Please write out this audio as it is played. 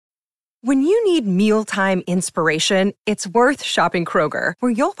When you need mealtime inspiration, it's worth shopping Kroger,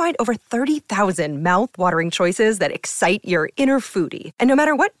 where you'll find over 30,000 mouth-watering choices that excite your inner foodie. And no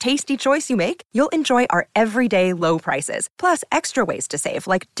matter what tasty choice you make, you'll enjoy our everyday low prices, plus extra ways to save,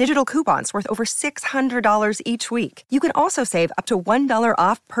 like digital coupons worth over $600 each week. You can also save up to $1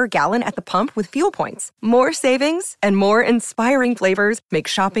 off per gallon at the pump with fuel points. More savings and more inspiring flavors make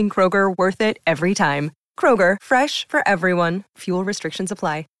shopping Kroger worth it every time. Kroger, fresh for everyone. Fuel restrictions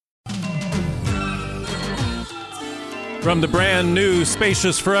apply. From the brand new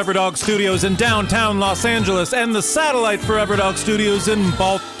spacious Forever Dog Studios in downtown Los Angeles and the satellite Forever Dog Studios in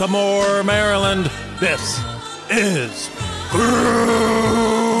Baltimore, Maryland, this is Grooms.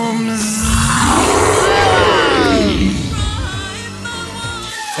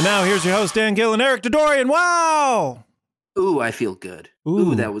 And now here's your host, Dan Gill and Eric Dodorian. Wow! Ooh, I feel good.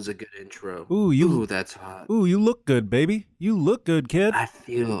 Ooh, that was a good intro. Ooh, that's hot. Ooh, you look good, baby. You look good, kid. I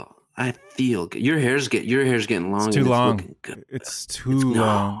feel good. Your hair's getting long. It's too long. Good. It's too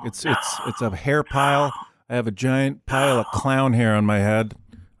long. It's a hair pile. I have a giant pile of clown hair on my head.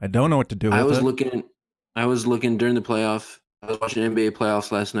 I don't know what to do with it. I was looking during the playoff. I was watching NBA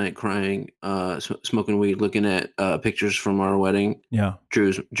playoffs last night, crying, smoking weed, looking at pictures from our wedding. Yeah.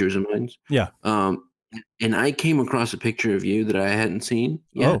 Drew's and mine's. Yeah. And I came across a picture of you that I hadn't seen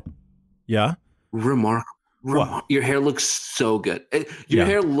yet. Oh. Yeah. Remarkable. Wow. Your hair looks so good. Your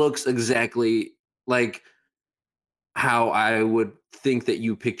hair looks exactly like how I would think that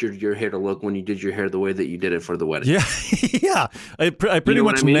you pictured your hair to look when you did your hair the way that you did it for the wedding. Yeah. Yeah. I pretty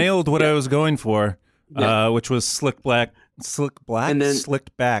much nailed what I was going for, which was slick black, and then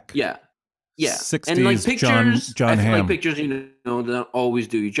slicked back. Yeah. Yeah. 60s and like pictures, John I feel Hamm. like pictures, don't always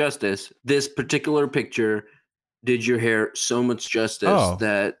do you justice. This particular picture did your hair so much justice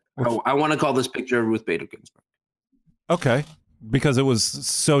that I want to call this picture Ruth Bader Ginsburg. Okay. Because it was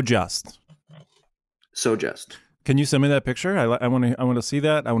so just. So just. Can you send me that picture? I want to see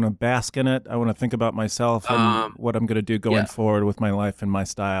that. I want to bask in it. I want to think about myself and what I'm going to do going forward with my life and my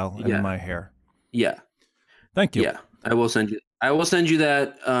style and my hair. Yeah. Thank you. Yeah. I will send you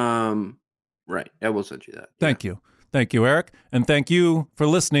that. Right. I will send you that. Thank you. Thank you, Eric. And thank you for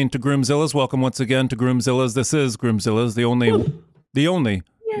listening to Groomzillas. Welcome once again to Groomzillas. This is Groomzillas, the only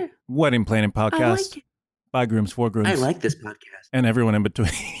wedding planning podcast by grooms for grooms. I like this podcast. And everyone in between.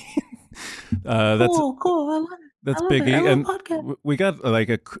 Cool. I love it. That's Biggie. And we got like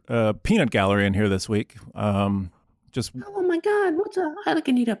a peanut gallery in here this week. Oh my God. I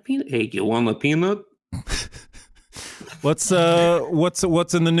can eat a peanut. Hey, you want a peanut? What's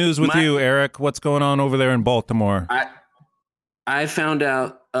in the news with you, Eric? What's going on over there in Baltimore? I found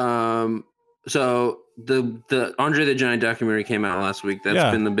out. So the Andre the Giant documentary came out last week.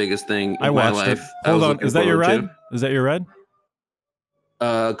 That's been the biggest thing in my life. It. Hold on, is that your ride? Is that your ride?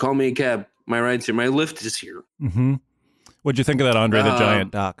 Call me a cab. My ride's here. My Lyft is here. Mm-hmm. What'd you think of that Andre the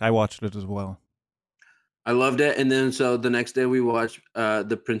Giant doc? I watched it as well. I loved it. And then so the next day we watched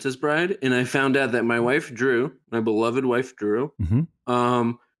The Princess Bride, and I found out that my wife Drew, my beloved wife Drew,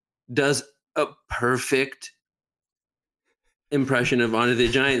 does a perfect impression of Andre the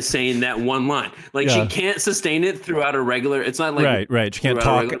Giant saying that one line. Like she can't sustain it throughout a regular. It's not like right. She can't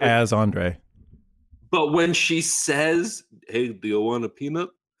talk as Andre. But when she says, "Hey, do you want a peanut?"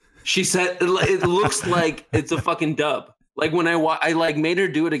 She said it looks like it's a fucking dub. Like when I like made her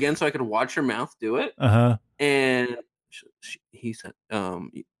do it again so I could watch her mouth do it. And he said,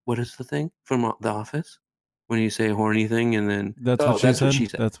 "What is the thing from The Office when you say a horny thing and then that's what she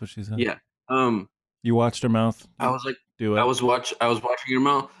said. That's what she said. Yeah. You watched her mouth. I was like, do it. I was watching her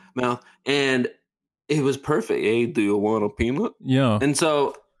mouth, and it was perfect. Hey, do you want a peanut? Yeah. And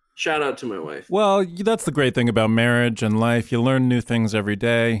so, shout out to my wife. Well, that's the great thing about marriage and life. You learn new things every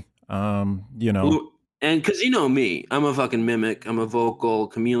day. And because me, I'm a fucking mimic. I'm a vocal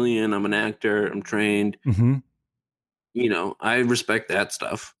chameleon. I'm an actor. I'm trained. Mm-hmm. I respect that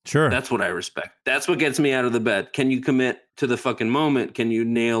stuff. Sure. That's what I respect. That's what gets me out of the bed. Can you commit to the fucking moment? Can you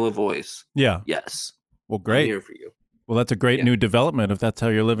nail a voice? Yeah. Yes. Well, great. I'm here for you. Well, that's a great new development if that's how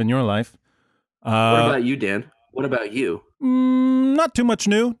you're living your life. What about you, Dan? What about you? Not too much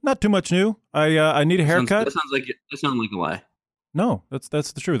new. I need a haircut. That sounds like a lie. No, that's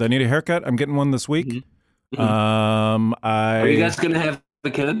the truth. I need a haircut. I'm getting one this week. Mm-hmm. Are you guys gonna have a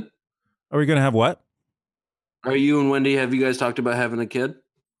kid? Are we gonna have what? Are you and Wendy? Have you guys talked about having a kid?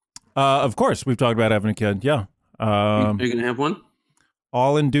 Of course, we've talked about having a kid. Yeah. Are you gonna have one?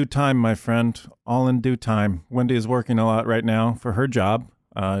 All in due time, my friend. All in due time. Wendy is working a lot right now for her job.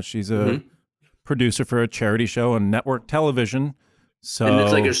 She's a producer for a charity show on network television. So and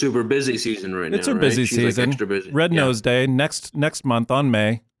it's like a super busy season right now. It's a busy season. Like extra busy. Red Nose Day next month on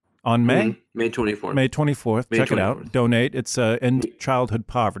May. on May? May 24th. May 24th. May Check 24th. it out. Donate. It's End Childhood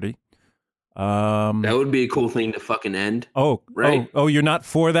Poverty. That would be a cool thing to fucking end. Right? Oh, you're not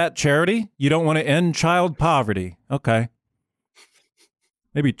for that charity? You don't want to end child poverty. Okay.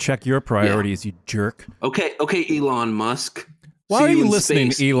 Maybe check your priorities, you jerk. Okay, Elon Musk. Why are you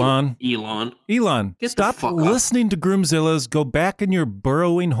listening, space, Elon? Elon, Stop listening to Groomzillas. Go back in your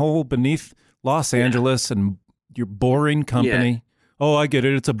burrowing hole beneath Los Angeles and your boring company. Yeah. Oh, I get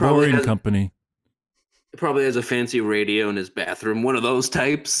it. It's a boring company. He probably has a fancy radio in his bathroom. One of those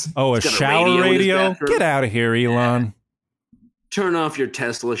types. Oh, a shower radio? Get out of here, Elon. Yeah. Turn off your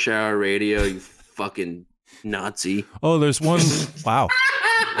Tesla shower radio, you fucking Nazi. Oh, there's one. Wow.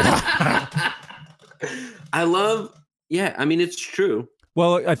 I mean, it's true.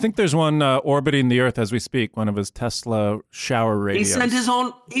 Well, I think there's one orbiting the Earth as we speak, one of his Tesla shower radios. He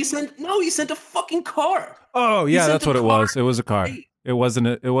sent he sent a fucking car. Oh, yeah, that's what it was. It was a car. It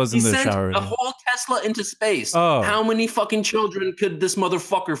wasn't the shower radio. A whole Tesla into space. Oh. How many fucking children could this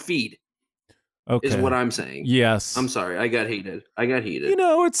motherfucker feed? Okay. Is what I'm saying. Yes. I'm sorry. I got heated. You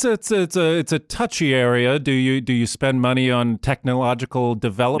know, it's a touchy area. Do you spend money on technological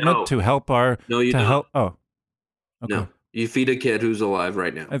development to help our? No, you don't. Help? Oh. Okay. No. You feed a kid who's alive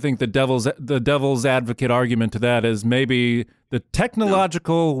right now. I think the devil's advocate argument to that is maybe the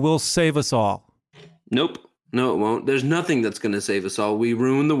technological will save us all. Nope. No, it won't. There's nothing that's going to save us all. We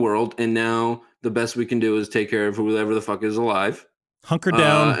ruined the world, and now the best we can do is take care of whoever the fuck is alive. Hunker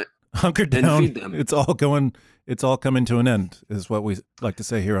down, and feed them. It's all coming to an end, is what we like to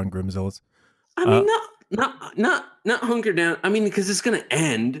say here on Grimzillas. I mean, not hunker down. I mean, because it's going to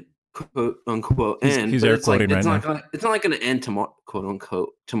end, quote unquote, end. He's air quoting right now. It's not going to end tomorrow, quote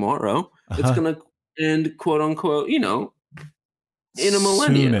unquote, tomorrow. It's going to end, quote unquote, in a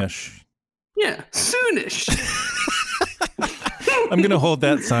millennium. Soonish. Yeah, soonish. I'm going to hold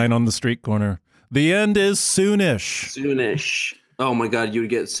that sign on the street corner. The end is soonish. Soonish. Oh my God, you would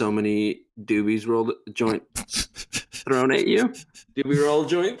get so many doobies rolled joints thrown at you. Doobie roll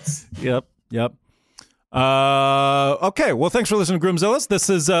joints. Yep. Okay. Well, thanks for listening to Groomzillas.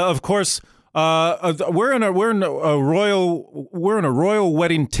 This is, of course, we're in a royal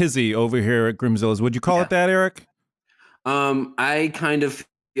wedding tizzy over here at Groomzillas. Would you call it that, Eric? I kind of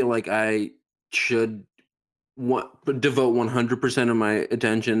feel like I should devote 100% of my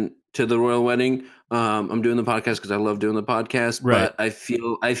attention to the royal wedding. I'm doing the podcast because I love doing the podcast, right. But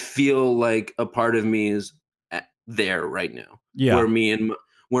I feel like a part of me is there right now. Yeah. Where me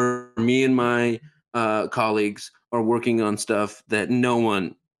and my colleagues are working on stuff that no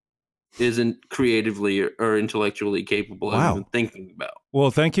one isn't creatively or intellectually capable of even thinking about.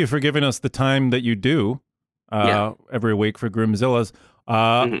 Well, thank you for giving us the time that you do every week for Groomzillas.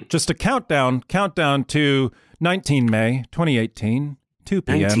 Just a countdown to 19 May 2018, 2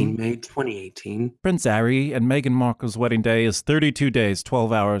 p.m. 19 May 2018. Prince Harry and Meghan Markle's wedding day is 32 days,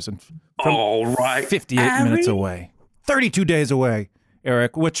 12 hours, and 58 minutes away. 32 days away,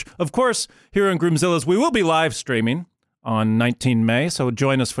 Eric, which, of course, here on Groomzillas, we will be live streaming on 19 May, so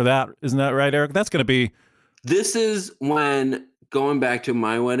join us for that. Isn't that right, Eric? That's going to be... This is when... Going back to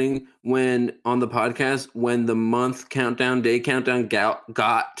my wedding, when on the podcast, when the day countdown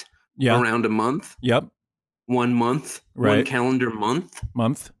got around a month. Yep. 1 month. Right. 1 calendar month.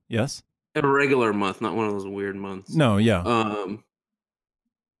 Month, yes. A regular month, not one of those weird months. No, yeah.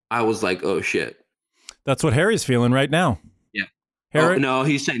 I was like, oh shit. That's what Harry's feeling right now. Yeah. Harry? Oh, no,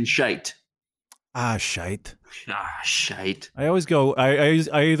 he's saying shite. Shite. Shite. I always go, I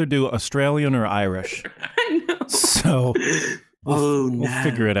either do Australian or Irish. I know. So... We'll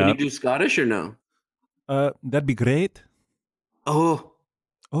figure it out. Can you do Scottish or no? That'd be great. Oh,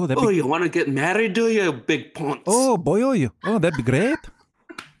 you want to get married, do you, big ponce? Oh, boy, that'd be great.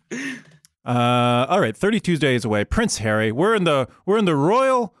 All right, 32 days away. Prince Harry. We're in the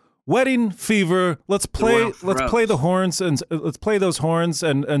royal wedding fever. Let's play the horns and let's play those horns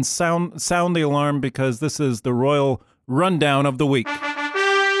and sound the alarm because this is the royal rundown of the week.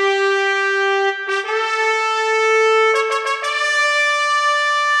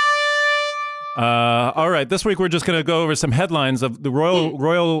 All right, this week we're just going to go over some headlines of the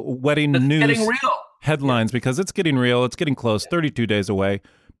royal wedding news. Getting real. Headlines because it's getting real. It's getting close. 32 days away.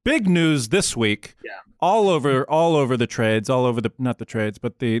 Big news this week. Yeah. All over the trades, not the trades,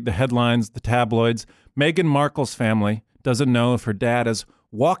 but the headlines, the tabloids. Meghan Markle's family doesn't know if her dad is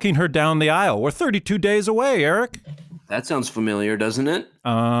walking her down the aisle. We're 32 days away, Eric. That sounds familiar, doesn't it?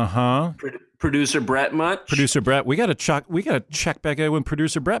 Uh-huh. Producer Brett much? Producer Brett. We got to check back in with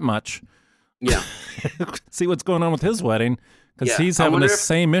Producer Brett much. Yeah. See what's going on with his wedding because he's having the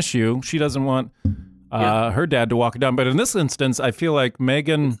same issue. She doesn't want her dad to walk her down. But in this instance, I feel like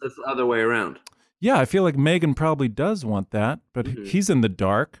Meghan... It's the other way around. Yeah, I feel like Meghan probably does want that, but he's in the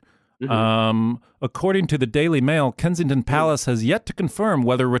dark. According to the Daily Mail, Kensington Palace has yet to confirm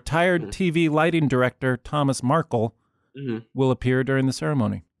whether retired TV lighting director Thomas Markle will appear during the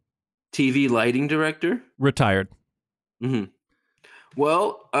ceremony. TV lighting director? Retired.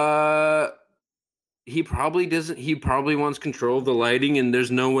 Well, he probably doesn't. He probably wants control of the lighting, and there's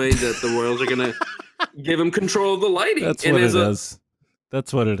no way that the royals are going to give him control of the lighting. That's what it is.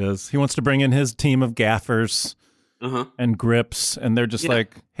 That's what it is. He wants to bring in his team of gaffers and grips, and they're just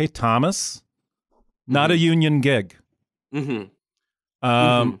like, hey, Thomas, not a union gig.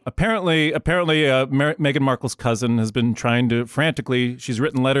 Apparently, Meghan Markle's cousin has been trying to frantically. She's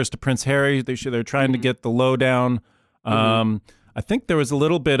written letters to Prince Harry. They're trying to get the lowdown. I think there was a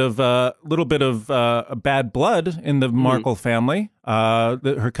little bit of bad blood in the Markle family.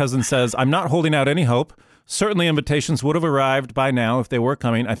 Her cousin says, "I'm not holding out any hope. Certainly, invitations would have arrived by now if they were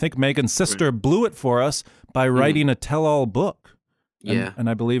coming. I think Meghan's sister blew it for us by writing a tell-all book. And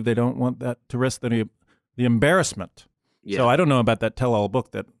I believe they don't want that to risk the embarrassment. So I don't know about that tell-all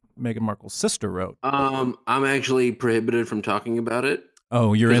book that Meghan Markle's sister wrote. I'm actually prohibited from talking about it.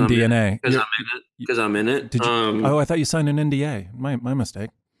 Oh, you're in DNA. Because I'm in it. Did you, I thought you signed an NDA. My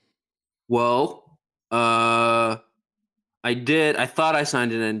mistake. Well, I did. I thought I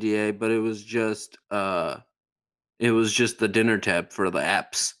signed an NDA, but it was just the dinner tab for the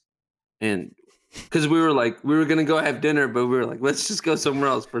apps, and because we were gonna go have dinner, but we were like, let's just go somewhere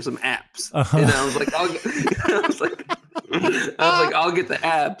else for some apps. And I was like, I'll get the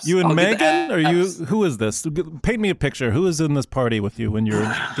apps. You and Meghan, or you? Who is this? Paint me a picture. Who is in this party with you when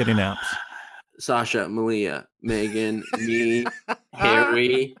you're getting apps? Sasha, Malia, Meghan, me,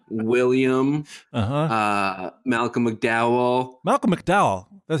 Harry, William, Malcolm McDowell. Malcolm McDowell.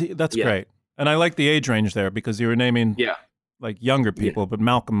 That's great. And I like the age range there because you were naming like younger people, but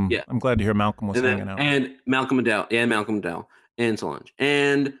Malcolm. Yeah. I'm glad to hear Malcolm was hanging out. And Malcolm McDowell, and Solange.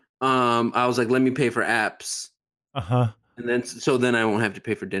 And I was like, let me pay for apps. And then I won't have to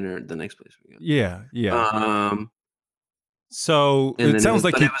pay for dinner at the next place we go. Yeah. So it sounds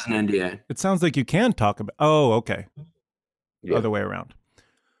like it was an NDA. It sounds like you can talk about. Oh, okay. The other way around.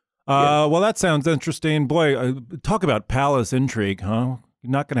 Well, that sounds interesting. Boy, talk about palace intrigue, huh?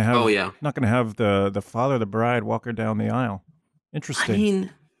 You're not going to have. Oh yeah. Not going to have the father of the bride walk her down the aisle. Interesting. I mean,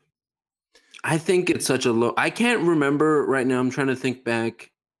 I think it's such a low. I can't remember right now. I'm trying to think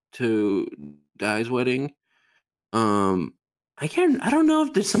back to Di's wedding. I don't know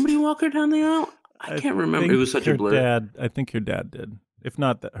if did somebody walk her down the aisle. I can't remember. It was such a blur. I think your dad did. If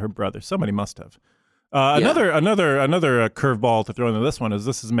not, her brother. Somebody must have. Another curveball to throw into this one is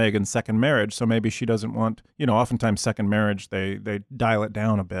Meghan's second marriage. So maybe she doesn't want. Oftentimes second marriage they dial it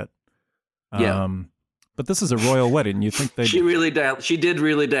down a bit. But this is a royal wedding. You think they? She did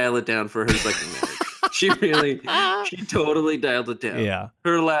really dial it down for her second marriage. She totally dialed it down. Yeah.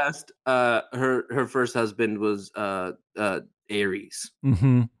 Her last, her first husband was Ares.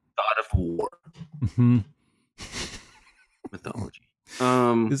 God of War. Mythology.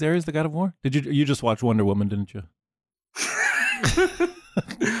 Is Ares the god of war? Did you just watch Wonder Woman, didn't you?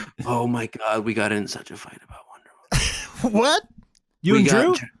 Oh my God, we got in such a fight about Wonder Woman. What? You and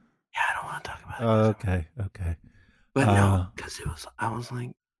Drew? Yeah, I don't want to talk about it. Okay. But no,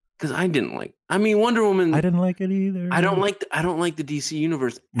 because I didn't like. I mean, Wonder Woman. I didn't like it either. I don't like the DC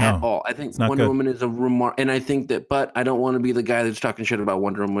universe at all. I think Wonder Woman is a and I think that, but I don't want to be the guy that's talking shit about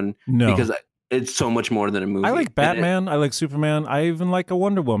Wonder Woman because it's so much more than a movie. I like Batman. I like Superman. I even like a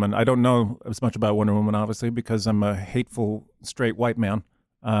Wonder Woman. I don't know as much about Wonder Woman, obviously, because I'm a hateful straight white man.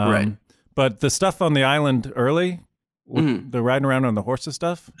 Right. But the stuff on the island early, the riding around on the horses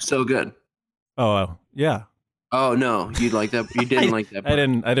stuff, so good. Oh yeah. Oh no, you like that? You didn't like that part.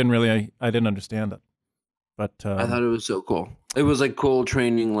 I didn't understand it. But I thought it was so cool. It was like cool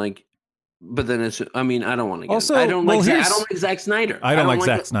training, like. But then I don't want to get. Also, I don't like Zack Snyder. I don't like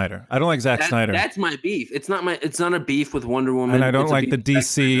Zack Snyder. I don't like Zack Snyder. That's my beef. It's not a beef with Wonder Woman. And I don't like the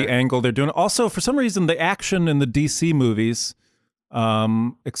DC angle they're doing. Also, for some reason, the action in the DC movies,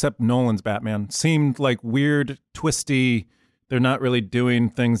 except Nolan's Batman, seemed like weird, twisty. They're not really doing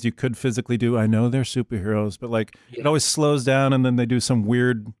things you could physically do. I know they're superheroes, but it always slows down, and then they do some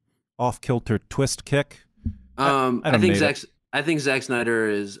weird, off-kilter twist kick. I think Zack Snyder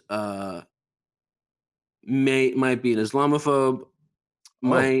is might be an Islamophobe.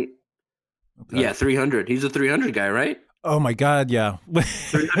 Yeah, 300. He's a 300 guy, right? Oh my God, yeah.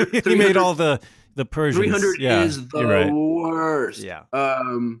 He made all the Persians. 300 is the worst. Yeah.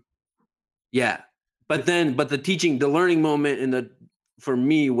 Yeah. But the learning moment in the for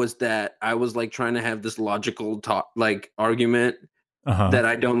me was that I was like trying to have this logical argument that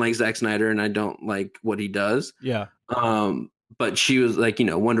I don't like Zack Snyder and I don't like what he does. Yeah. But she was like,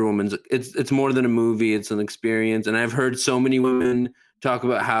 Wonder Woman's it's more than a movie, it's an experience. And I've heard so many women talk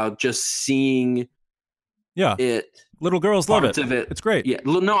about how just seeing it, little girls love it. Of it. It's great. Yeah.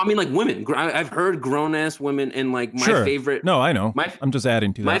 No, I mean like women. I've heard grown ass women, and like my favorite. No, I know. I'm just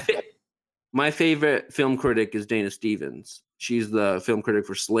adding to that. My favorite film critic is Dana Stevens. She's the film critic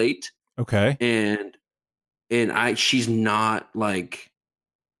for Slate. Okay. And she's not like,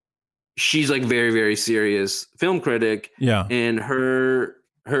 she's like very, very serious film critic. Yeah. And her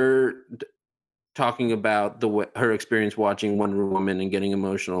talking about her experience watching Wonder Woman and getting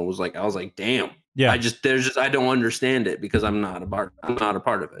emotional was like, I was like, damn. Yeah. I don't understand it because I'm not a part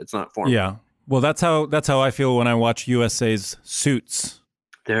of it. It's not for me. Yeah. Well, that's how I feel when I watch USA's Suits.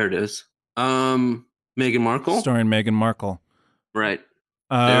 There it is. Meghan Markle? Starring Meghan Markle. Right.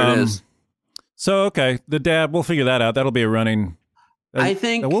 There it is. So, okay, the dad, we'll figure that out. That'll be a running. I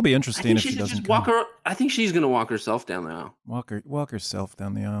think that will be interesting if she doesn't walk her. I think she's gonna walk herself down the aisle. Walk herself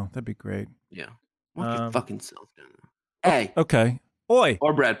down the aisle. That'd be great. Yeah. Walk your fucking self down the aisle. Hey. Okay. Oi.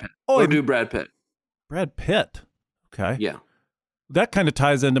 Or Brad Pitt. Oi. Or do Brad Pitt. Brad Pitt. Okay. Yeah. That kind of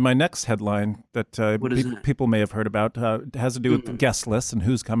ties into my next headline that people may have heard about. It has to do with the guest list and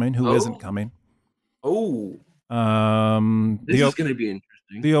who's coming, who isn't coming. Oh. This is going to be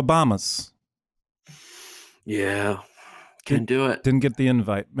interesting. The Obamas. Yeah. Can't do it. Didn't get the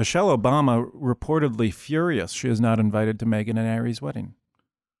invite. Michelle Obama reportedly furious she is not invited to Meghan and Harry's wedding.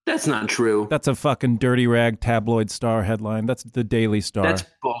 That's not true. That's a fucking dirty rag tabloid Star headline. That's the Daily Star. That's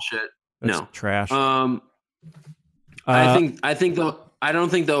bullshit. That's trash. I don't think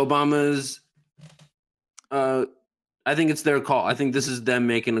the Obamas. I think it's their call. I think this is them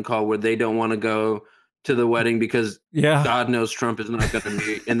making a call where they don't want to go to the wedding because God knows Trump is not going to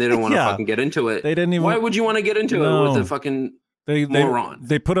be, and they don't want to fucking get into it. They didn't even. Why would you want to get into it with a fucking moron?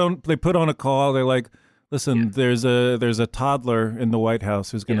 They put on a call. They're like, listen, there's a toddler in the White House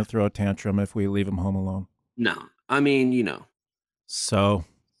who's going to throw a tantrum if we leave him home alone. No, I mean, So.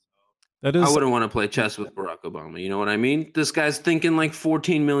 That is, I wouldn't want to play chess with Barack Obama. You know what I mean? This guy's thinking like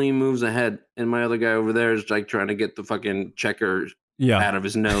 14 million moves ahead, and my other guy over there is like trying to get the fucking checker out of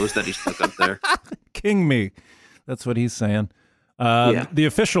his nose that he stuck up there. King me. That's what he's saying. The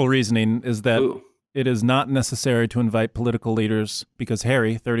official reasoning is that it is not necessary to invite political leaders because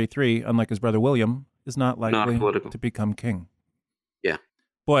Harry, 33, unlike his brother William, is not likely to become king. Yeah.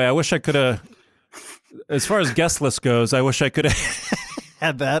 Boy, I wish I could have, as far as guest list goes, I wish I could have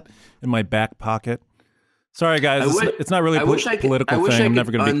had that in my back pocket. Sorry, guys. It's not really a political thing. I'm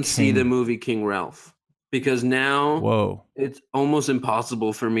never going to be unsee the movie King Ralph because now it's almost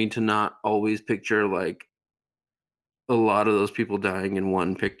impossible for me to not always picture like a lot of those people dying in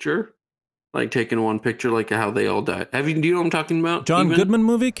one picture, like taking one picture, like how they all died. Do you know what I'm talking about? John Goodman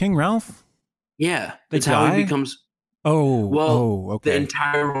movie, King Ralph? Yeah. It's how he becomes. Okay. The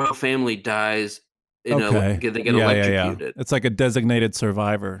entire royal family dies. They get electrocuted. It's like a designated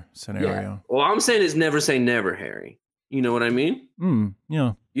survivor scenario. Yeah. Well, I'm saying is never say never, Harry. You know what I mean?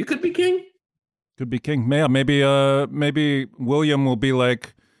 Yeah. You could be king. Could be king. Maybe William will be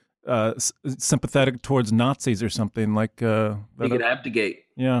like sympathetic towards Nazis or something. Like he could abdicate.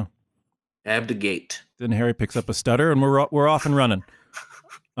 Yeah. Abdicate. Then Harry picks up a stutter, and we're off and running.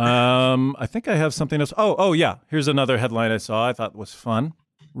 I think I have something else. Oh yeah. Here's another headline I saw. I thought was fun.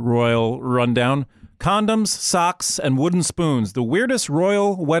 Royal rundown. Condoms, socks, and wooden spoons. The weirdest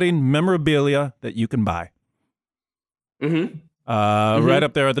royal wedding memorabilia that you can buy. Right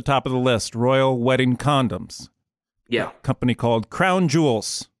up there at the top of the list. Royal wedding condoms. Yeah. A company called Crown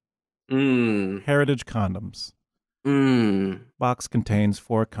Jewels. Heritage condoms. Box contains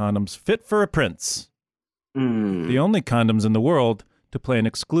 4 condoms fit for a prince. The only condoms in the world to play an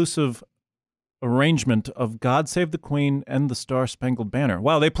exclusive arrangement of God Save the Queen and the Star Spangled Banner.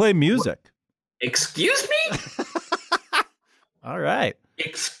 Wow, they play music. What? Excuse me? All right.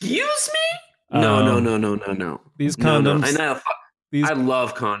 Excuse me? No. These condoms. I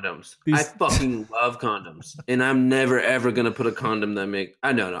love condoms. I fucking love condoms. And I'm never, ever going to put a condom that make...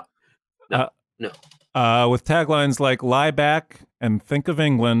 No. With taglines like lie back and think of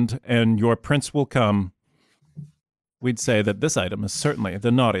England and your prince will come, we'd say that this item is certainly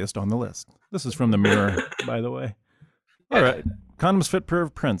the naughtiest on the list. This is from the Mirror, by the way. All right. Condoms fit per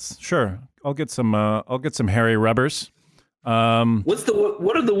prince. Sure. I'll get some Harry rubbers. What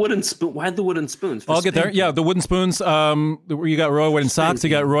are the wooden spoons? Why the wooden spoons? I'll get there. Yeah, the wooden spoons. You got royal wedding socks. You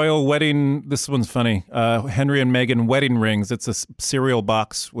got royal wedding. This one's funny. Henry and Meghan wedding rings. It's a cereal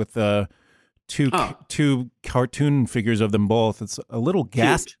box with two cartoon figures of them both. It's a little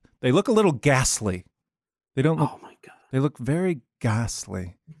Cute. They look a little ghastly. They don't look. Oh my god. They look very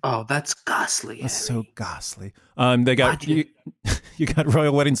ghastly. Oh, that's ghastly. That's Harry. so ghastly. They got you got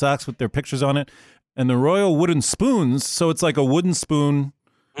royal wedding socks with their pictures on it, and the royal wooden spoons. So it's like a wooden spoon,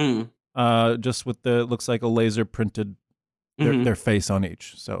 just with looks like a laser printed their face on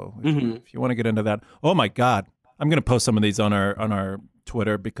each. So if you want to get into that, oh my god, I'm going to post some of these on our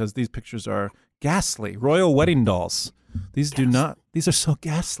Twitter because these pictures are ghastly. Royal wedding dolls. These are so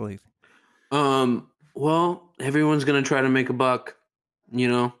ghastly. Well, everyone's gonna try to make a buck, you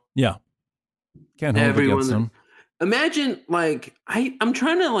know. Yeah, can't hold against them. Imagine, like, I'm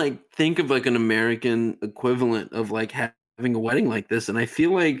trying to like think of like an American equivalent of like having a wedding like this, and I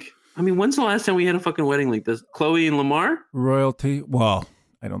feel like, I mean, when's the last time we had a fucking wedding like this? Chloe and Lamar? Royalty? Well,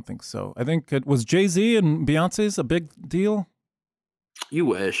 I don't think so. I think it was Jay-Z and Beyonce's a big deal. You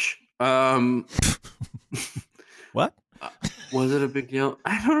wish. What? Was it a big deal?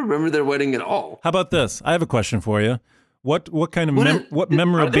 I don't remember their wedding at all. How about this? I have a question for you. What kind of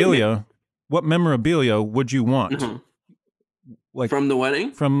memorabilia? What memorabilia would you want? Like from the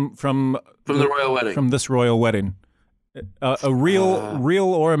wedding? From the royal wedding. From this royal wedding. A real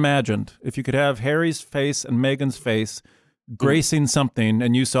or imagined. If you could have Harry's face and Meghan's face gracing something,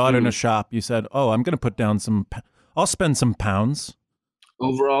 and you saw it in a shop, you said, "Oh, I'm going to put down I'll spend some pounds."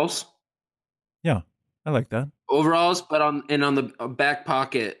 Overalls. Yeah, I like that. Overalls, but on the back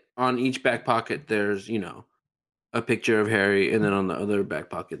pocket, on each back pocket, there's, you know, a picture of Harry, and then on the other back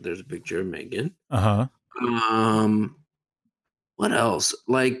pocket, there's a picture of Meghan. What else?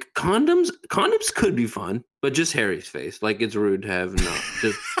 Like condoms. Condoms could be fun, but just Harry's face. Like, it's rude to have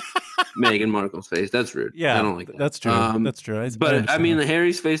just Meghan Markle's face. That's rude. Yeah, I don't like that. That's true. That's true. But I mean, the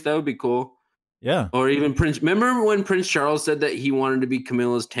Harry's face, that would be cool. Yeah. Or even Prince. Remember when Prince Charles said that he wanted to be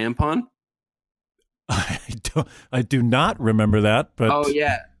Camilla's tampon? I do not remember that, but oh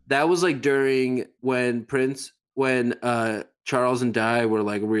yeah, that was like during when Charles and Di were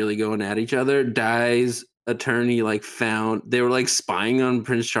like really going at each other. Di's attorney like found they were like spying on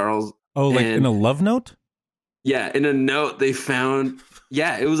Prince Charles. Oh, like in a love note? Yeah, in a note they found.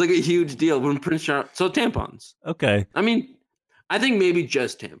 Yeah, it was like a huge deal when Prince Charles. So tampons. Okay. I mean, I think maybe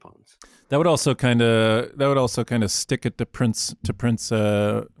just tampons. That would also kind of stick it to Prince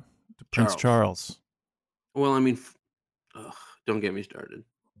Charles. Well, I mean, don't get me started.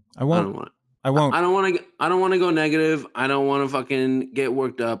 I won't. I don't want to go negative. I don't want to fucking get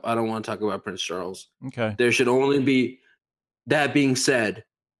worked up. I don't want to talk about Prince Charles. Okay. There should only be. That being said,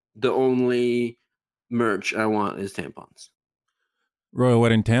 the only merch I want is tampons. Royal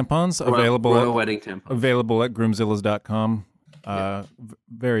wedding tampons available. Royal wedding tampons available at groomzillas.com.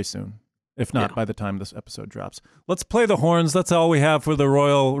 Very soon. If not, by the time this episode drops. Let's play the horns. That's all we have for the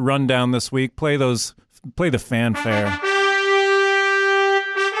royal rundown this week. Play the fanfare.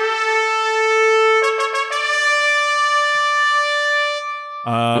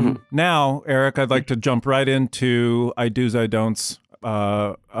 Now, Eric, I'd like to jump right into I Do's, I Don'ts.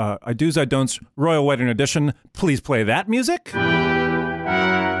 I Do's, I Don'ts Royal Wedding Edition. Please play that music.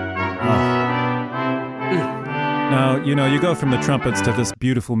 Now, you know, you go from the trumpets to this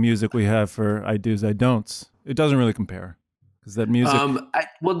beautiful music we have for I Do's, I Don'ts. It doesn't really compare. Because that music...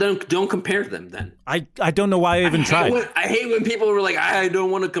 well, then don't compare them then. I don't know why I even tried. I hate when people were like, I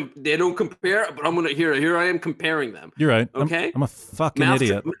don't want to... they don't compare, but I'm going to... Here I am comparing them. You're right. Okay? I'm a fucking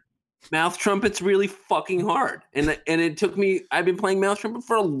idiot. Mouth trumpet's really fucking hard. And it took me... I've been playing mouth trumpet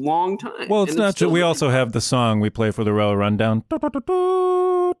for a long time. Well, it's not true. We also have the song we play for the Royal Rundown.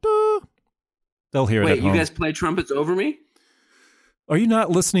 They'll hear it at home. Wait, you guys play trumpets over me? Are you not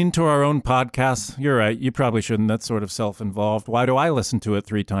listening to our own podcasts? You're right. You probably shouldn't. That's sort of self-involved. Why do I listen to it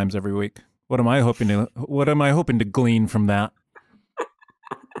 3 times every week? What am I hoping to glean from that?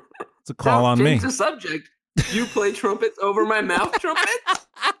 It's a call on me. Change the subject. You play trumpets over my mouth trumpet?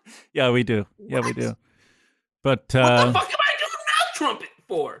 Yeah, we do. Yeah, we do. But what the fuck am I doing mouth trumpet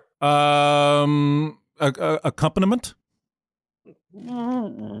for? Accompaniment?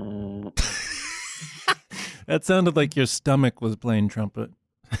 That sounded like your stomach was playing trumpet.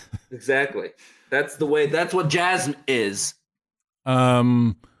 Exactly. That's what jazz is.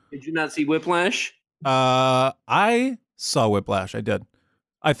 Did you not see Whiplash? I saw Whiplash. I did.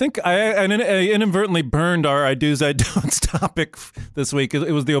 I think I inadvertently burned our I Do's, I Don'ts topic this week.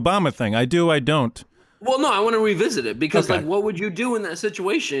 It was the Obama thing. I do, I don't. Well, no, I want to revisit it because, like, what would you do in that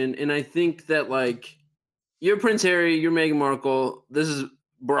situation? And I think that, like, you're Prince Harry, you're Meghan Markle. This is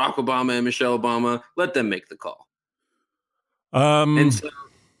Barack Obama and Michelle Obama. Let them make the call. And so,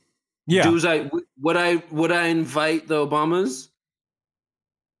 yeah, would I invite the Obamas?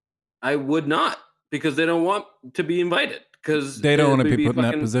 I would not, because they don't want to be invited. Because they don't want to be put in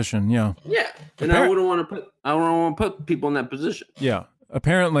that position. Yeah. Yeah, and I wouldn't want to put people in that position. Yeah.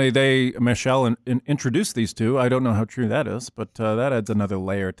 Apparently, Michelle introduced these two. I don't know how true that is, but that adds another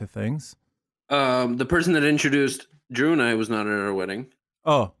layer to things. The person that introduced Drew and I was not at our wedding.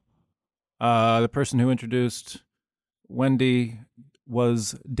 Oh, the person who introduced Wendy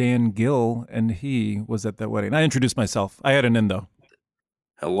was Dan Gill, and he was at that wedding. I introduced myself. I had an in, though.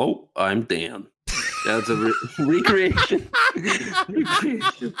 Hello, I'm Dan. That's a recreation.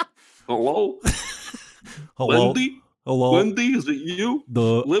 Hello? Hello? Wendy? Hello? Wendy, is it you?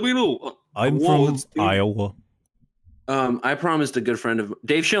 Let me know. I'm from Iowa. I promised a good friend of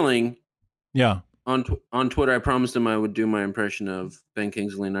Dave Schilling. Yeah. On Twitter, I promised him I would do my impression of Ben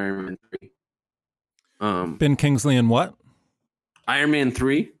Kingsley in Iron Man 3. Ben Kingsley in what? Iron Man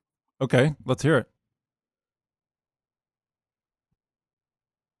 3. Okay, let's hear it.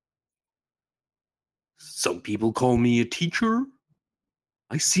 Some people call me a teacher.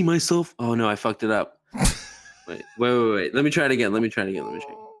 I see myself. Oh no, I fucked it up. Wait. Let me try it again.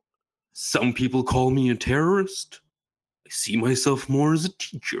 Some people call me a terrorist. I see myself more as a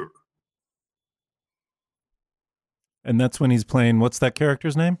teacher. And that's when he's playing, what's that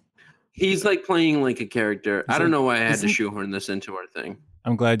character's name? He's like playing like a character. I don't know why I had to shoehorn this into our thing.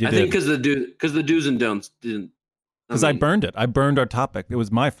 I'm glad you did. I think because the do's and don'ts didn't. Because I burned it. I burned our topic. It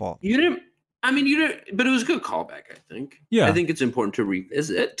was my fault. You didn't. You didn't. But it was a good callback, I think. Yeah. I think it's important to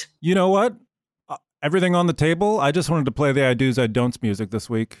revisit. You know what? Everything on the table. I just wanted to play the I do's, I don'ts music this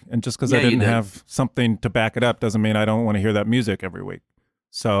week. And just because I didn't have something to back it up doesn't mean I don't want to hear that music every week.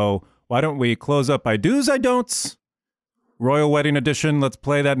 So why don't we close up I do's, I don'ts? Royal Wedding Edition. Let's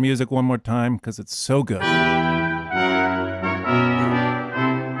play that music one more time because it's so good.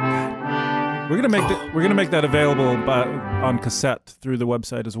 We're gonna make that available on cassette through the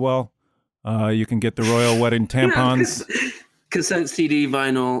website as well. You can get the Royal Wedding tampons, cassette, CD,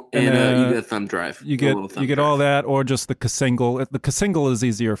 vinyl, and you get a thumb drive. You get all that, or just the Cassingle. The Cassingle is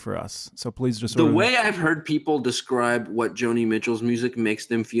easier for us, so please just. The way I've heard people describe what Joni Mitchell's music makes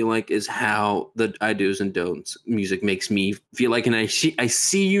them feel like is how the I do's and don'ts music makes me feel like, and I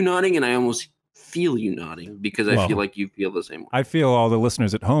see you nodding, and I almost feel you nodding because I feel like you feel the same way. I feel all the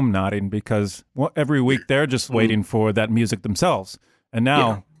listeners at home nodding because every week they're just waiting for that music themselves, and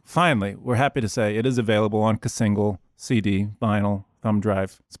now finally we're happy to say it is available on Cassingle, CD, vinyl, thumb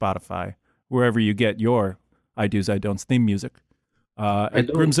drive, Spotify, wherever you get your I do's, I don'ts theme music at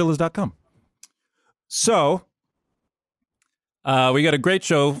groomzillas.com. So we got a great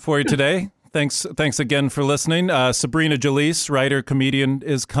show for you today. Thanks again for listening. Sabrina Jalise, writer, comedian,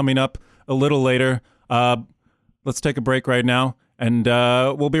 is coming up a little later. Let's take a break right now, and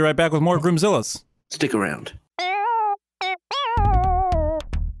we'll be right back with more Groomzillas. Stick around.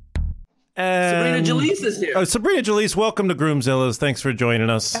 Sabrina Jalise is here. Sabrina Jalise, welcome to Groomzillas. Thanks for joining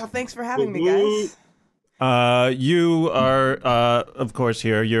us. Oh, thanks for having me, guys. You are, of course,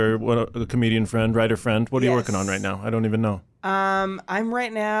 here. You're a comedian friend, writer friend. What are you working on right now? I don't even know. I'm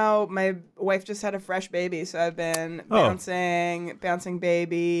right now, my wife just had a fresh baby, so I've been bouncing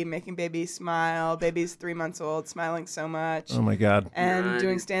baby, making baby smile. Baby's 3 months old, smiling so much. Oh my God. And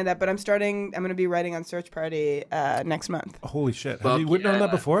doing stand-up, but I'm going to be writing on Search Party next month. Holy shit. Have you written on that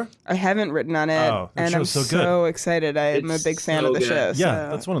before? I haven't written on it, and I'm so excited. I'm a big fan of the show. Yeah,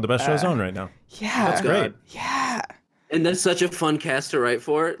 that's one of the best shows on right now. Yeah. That's great. Yeah. And that's such a fun cast to write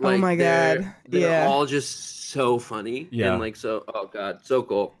for. Like, oh my God. They're all just so funny. Yeah. And oh God, so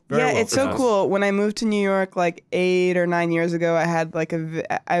cool. It's so cool. When I moved to New York like 8 or 9 years ago, I had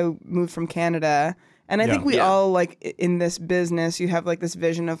I moved from Canada. And I think we all like in this business, you have like this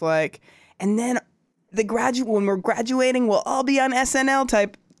vision of like, and then when we're graduating, we'll all be on SNL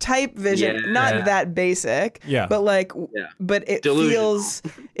type vision. Not that basic. Yeah. But but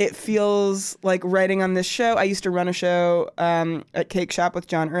it feels like writing on this show. I used to run a show at Cake Shop with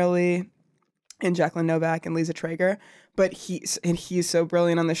John Early and Jacqueline Novak and Lisa Traeger, but he's so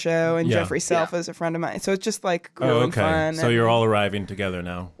brilliant on the show, and Jeffrey Self is a friend of mine. So it's just like cool and fun. So you're all arriving together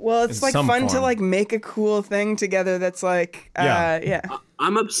now. Well, it's like fun to like make a cool thing together. That's like,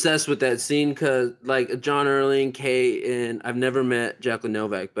 I'm obsessed with that scene because like John Early and Kate, and I've never met Jacqueline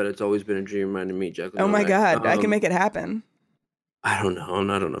Novak, but it's always been a dream of mine to meet Jacqueline. Oh my Novak. God, I can make it happen. I don't know.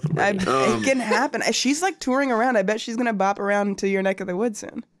 I don't know if I'm ready. It can happen. She's like touring around. I bet she's gonna bop around to your neck of the woods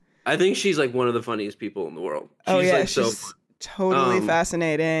soon. I think she's like one of the funniest people in the world. She's she's totally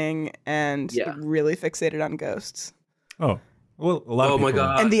fascinating and really fixated on ghosts. Oh, well, a lot of people. My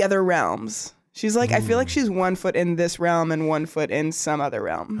God. And the other realms. She's like, I feel like she's 1 foot in this realm and 1 foot in some other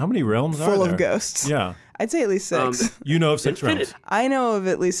realm. How many realms are there? Full of ghosts. Yeah. I'd say at least 6. You know of 6 realms? I know of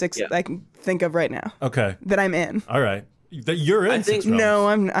at least 6 I can think of right now. Okay. That I'm in. All right. That you're in 6 realms. No,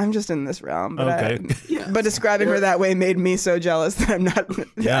 I'm just in this realm. But okay. But describing her that way made me so jealous that I'm not.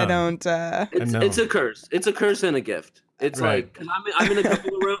 Yeah. I don't. It's a curse. It's a curse and a gift. It's like, because I'm in a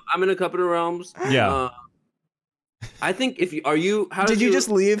couple of I'm in a couple of realms. Yeah. I think if you are you. How did you just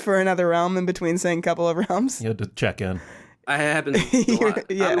leave for another realm in between saying couple of realms? You had to check in. I happen a lot.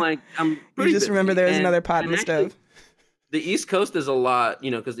 Yeah. I'm you just remember there's another pot in the stove. The East Coast is a lot,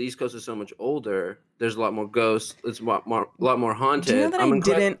 because the East Coast is so much older. There's a lot more ghosts. It's a lot more haunted. Do you know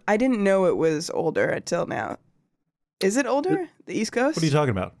that I didn't know it was older until now. Is it older? The East Coast? What are you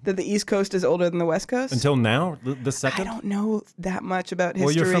talking about? That the East Coast is older than the West Coast? Until now? The second? I don't know that much about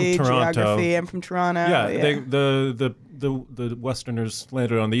history, you're from Toronto. Geography. I'm from Toronto. Yeah. The Westerners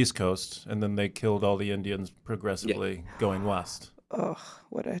landed on the East Coast, and then they killed all the Indians progressively going west. Oh,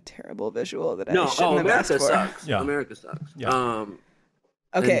 what a terrible visual that I shouldn't have America asked for. sucks. Yeah. America sucks. Yeah.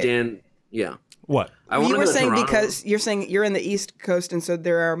 Okay. And Dan, What? You were saying because you're saying you're in the East Coast, and so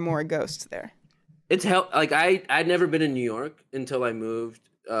there are more ghosts there. It's like I'd never been in New York until I moved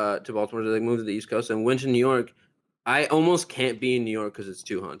to Baltimore. I moved to the East Coast and went to New York. I almost can't be in New York because it's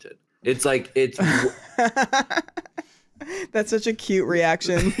too haunted. It's like it's. That's such a cute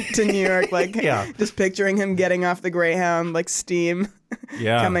reaction to New York. Like, just picturing him getting off the Greyhound, like steam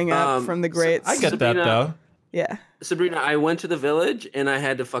coming up from the grates. I get that though. Yeah. Sabrina, I went to the Village and I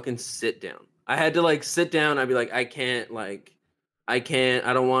had to fucking sit down. I had to sit down. I'd be like, I can't.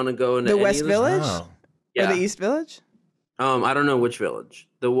 I don't want to go into the West Village Oh. or the East Village. I don't know which village.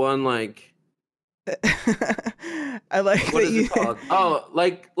 The one I like what that is you. it called? Oh,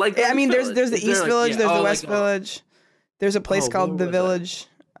 like. I mean, there's the East Village. There's the West like, Village. There's a place called the Village.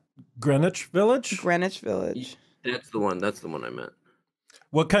 Greenwich Village? Greenwich Village. That's the one. That's the one I meant.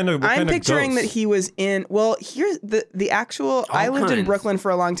 What kind of I'm picturing ghosts? that he was in. Well, here's the actual. I lived in Brooklyn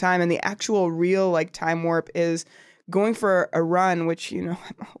for a long time, and the actual real time warp is going for a run, which I'm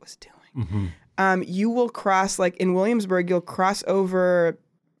always doing. Mm-hmm. You will cross in Williamsburg. You'll cross over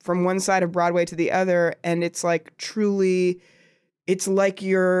from one side of Broadway to the other, and it's truly. It's like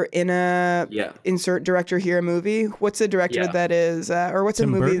you're in a insert director here movie. What's a director that is, or what's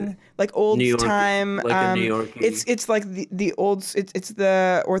Tim a movie Burton? Old New York, time? a New York. It's like the old. It's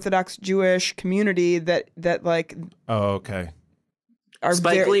the Orthodox Jewish community that Oh, okay. are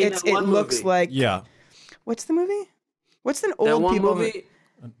Spike very. Lee in It that one looks movie. like. Yeah. What's the movie? What's an That old one people movie.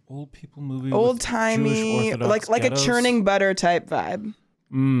 An old people movie. old with timey, Jewish Orthodox like a ghettos? churning butter type vibe.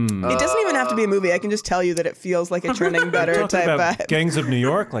 Mm. It doesn't even have to be a movie. I can just tell you that it feels like a churning butter Talking type about vibe. Gangs of New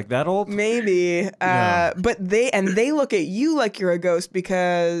York, like that old? Maybe. Yeah. But they look at you like you're a ghost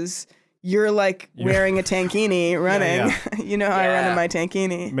because you're wearing a tankini running. Yeah. You know how I run in my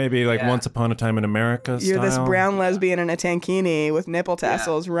tankini. Maybe Once Upon a Time in America You're style. this brown lesbian in a tankini with nipple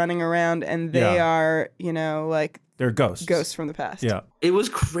tassels running around, and they are, they're ghosts. Ghosts from the past. Yeah. It was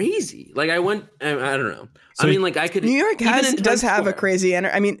crazy. I went. I don't know. So I could. New York does have a crazy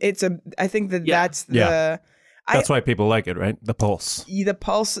energy. I mean, I think that's the. Yeah. That's why people like it, right? The pulse. The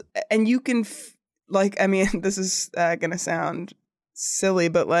pulse, and you can, I mean, this is gonna sound silly,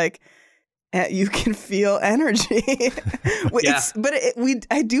 but you can feel energy.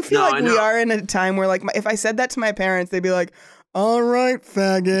 I do feel we are in a time where if I said that to my parents, they'd be like, "All right,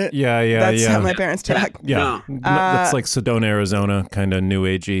 faggot." Yeah. That's how my parents talk. Yeah. That's like Sedona, Arizona, kind of new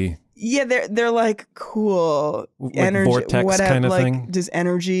agey. Yeah, they're cool energy, vortex whatever. kind of thing. Does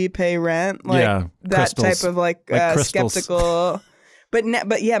energy pay rent? Yeah, that crystals. type of crystals. skeptical.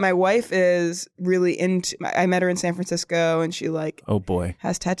 But yeah, my wife is really into. I met her in San Francisco, and she oh boy,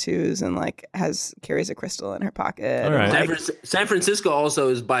 has tattoos and carries a crystal in her pocket. All right. San Francisco also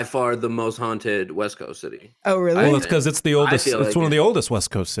is by far the most haunted West Coast city. Oh really? Well, it's because it's the oldest. It's one of the oldest West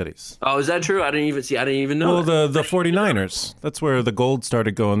Coast cities. Oh, is that true? I didn't even know. Well, the 49ers. That's where the gold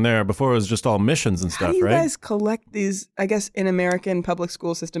started going there. Before it was just all missions and stuff, How do you right? guys collect these? I guess in American public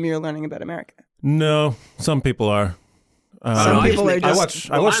school system, you're learning about America. No, some people are. Some people are just.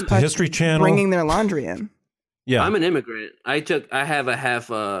 I watched the History Channel. Bringing their laundry in. Yeah, I'm an immigrant. I have a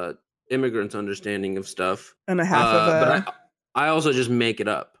half immigrant's understanding of stuff, and a half of a. But I also just make it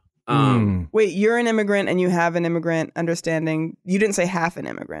up. Wait, you're an immigrant and you have an immigrant understanding. You didn't say half an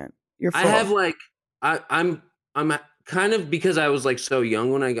immigrant. You're full. I have I'm kind of, because I was so young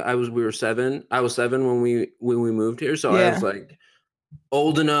when we were 7. I was 7 when we moved here, so I was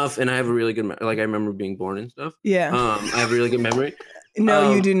old enough, and I have a really good I remember being born and stuff. Yeah. I have a really good memory.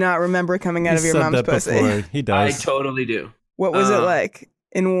 No, you do not remember coming out of your mom's pussy. Before. He does. I totally do. What was it like?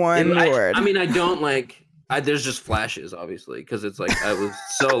 in one word. I mean, I don't like. There's just flashes, obviously, because it's like I was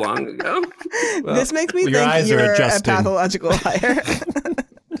so long ago. Well, this makes me think you're a pathological liar.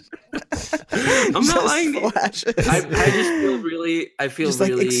 I'm not lying. Flashes. I just feel really. I feel just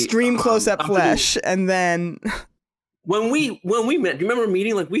really like extreme close-up flesh, and then when we met, do you remember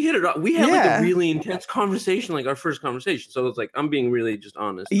meeting? Like we hit it off. We had like a really intense conversation, like our first conversation. So it's like I'm being really just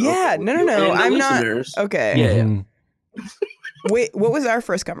honest. Yeah, no. I'm listeners. not. Okay. Yeah. Mm-hmm. Wait, what was our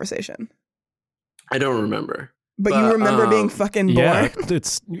first conversation? I don't remember. But you remember being fucking bored?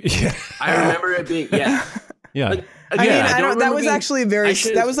 Yeah. I remember it being yeah. Yeah. Again, I don't. That was actually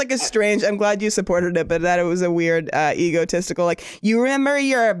that was like a strange. I'm glad you supported it, but that it was a weird, egotistical. Like you remember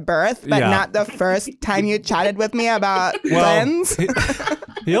your birth, but not the first time you chatted with me about friends.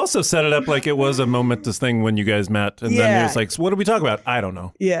 He also set it up like it was a momentous thing when you guys met, and then he was like, "So what did we talk about?" I don't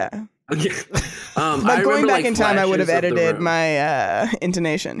know. Yeah. But going back in time, I would have edited my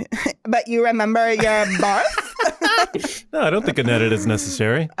intonation. But you remember your birth? No, I don't think an edit is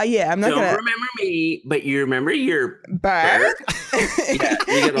necessary. Yeah, I'm not gonna. Don't remember me, but you remember your birth.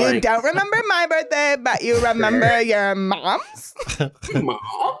 You don't remember my birthday, but you remember your mom's.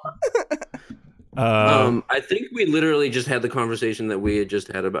 Mom. I think we literally just had the conversation that we had just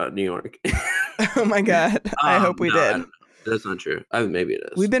had about New York. Oh my god! I hope we did. That's not true. Maybe it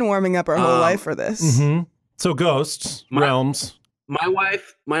is. We've been warming up our whole life for this. Mm-hmm. So ghosts, realms. My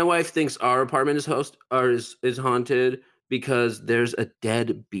wife thinks our apartment is haunted because there's a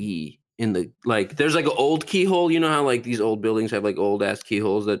dead bee in the there's like an old keyhole. You know how like these old buildings have like old ass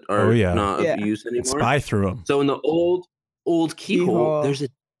keyholes that are not of use anymore. Spy through them. So in the old keyhole, there's a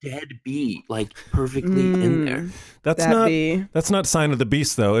dead bee like perfectly in there. That's not sign of the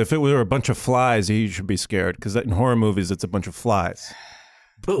beast though. If it were a bunch of flies, you should be scared because in horror movies it's a bunch of flies.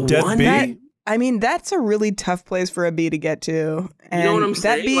 But dead bee. I mean, that's a really tough place for a bee to get to. And you know what I'm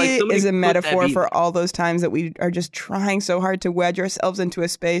saying? That bee is a metaphor for all those times that we are just trying so hard to wedge ourselves into a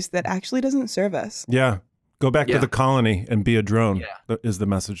space that actually doesn't serve us. Yeah. Go back to the colony and be a drone is the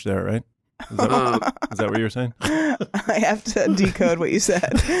message there, right? Is that what you're saying? I have to decode what you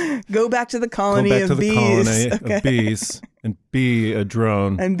said. Go back to the colony of bees. And be a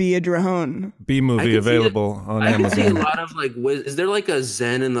drone. And be a drone. Bee movie available on Amazon. I can see a lot of is there like a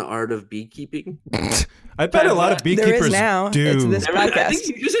zen in the art of beekeeping? I bet a lot of beekeepers there is now. do. It's this podcast. I think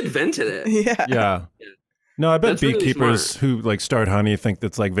you just invented it. Yeah. No, I bet That's beekeepers really who start honey think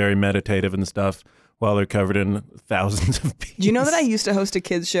that's like very meditative and stuff while they're covered in thousands of bees. Do you know that I used to host a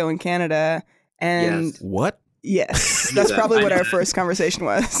kids show in Canada? And what? Yes, that's probably what our first conversation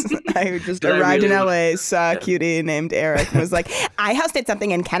was. I just arrived in LA, saw a cutie named Eric, and was like, I hosted something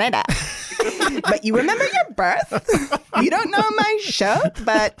in Canada. But you remember your birth? You don't know my show,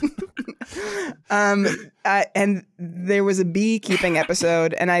 but... and there was a beekeeping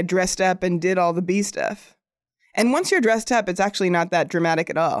episode, and I dressed up and did all the bee stuff. And once you're dressed up, it's actually not that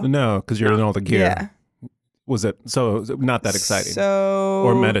dramatic at all. No, because you're in all the gear. Yeah. Was it not that exciting? So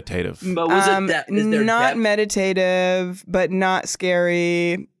or meditative? But was it not meditative, but not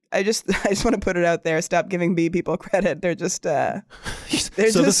scary. I just want to put it out there. Stop giving bee people credit. They're just so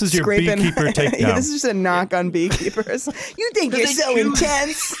this is your beekeeper takedown. Yeah, this is just a knock on beekeepers. You think you're so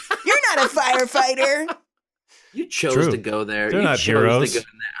intense? You're not a firefighter. You chose to go there. They're not heroes. To go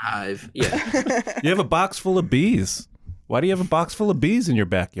in that hive. Yeah. You have a box full of bees. Why do you have a box full of bees in your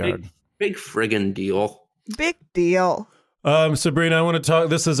backyard? Big friggin' deal. Big deal. Sabrina, I want to talk.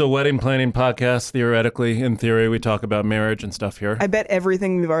 This is a wedding planning podcast. Theoretically, in theory, we talk about marriage and stuff here. I bet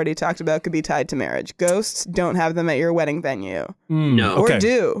everything we've already talked about could be tied to marriage. Ghosts, don't have them at your wedding venue. No. Or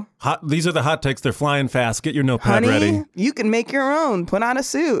do. These are the hot takes. They're flying fast. Get your notepad ready. You can make your own. Put on a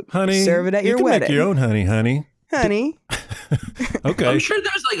suit. Honey. Serve it at your wedding. You can make your own honey. Okay. I'm sure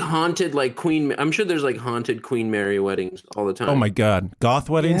there's haunted Queen. I'm sure there's haunted Queen Mary weddings all the time. Oh my God, goth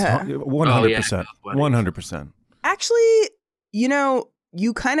weddings, 100%, 100%. Actually,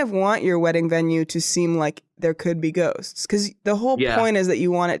 you kind of want your wedding venue to seem like there could be ghosts because the whole point is that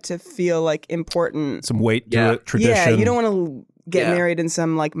you want it to feel important. Some weight to it, tradition. Yeah, you don't want to get married in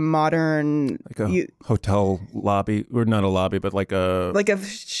some modern hotel lobby, or not a lobby, but I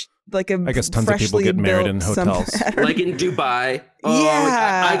guess tons of people get married in hotels. Like in Dubai.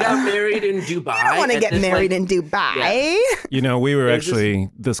 I got married in Dubai. You don't want to get married in Dubai. Yeah. We were actually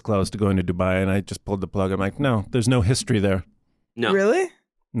this close to going to Dubai, and I just pulled the plug. I'm like, no, there's no history there. No. Really?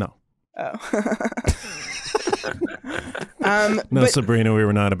 No. Oh. Sabrina, we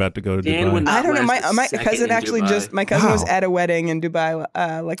were not about to go to Dubai. I don't know. My cousin actually my cousin was at a wedding in Dubai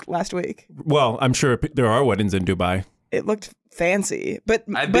last week. Well, I'm sure there are weddings in Dubai. It looked fancy, but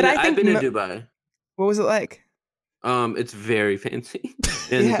I've been in Dubai. What was it like? It's very fancy.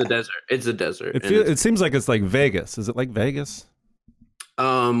 in the desert. It's a desert. It seems like it's like Vegas. Is it like Vegas?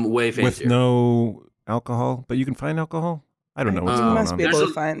 Way fancier. With no alcohol, but you can find alcohol? I don't know what's you going on. You must be able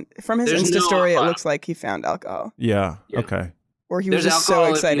to find. From his Insta story, it looks like he found alcohol. Yeah. Okay. Or he was just so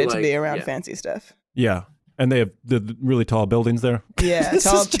excited to be around fancy stuff. Yeah. And they have the really tall buildings there. Yeah,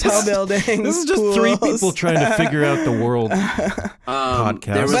 tall buildings. This is just pools. 3 people trying to figure out the world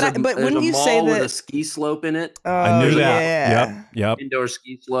podcast. But wouldn't you say that with a ski slope in it? I knew that. Yep. Indoor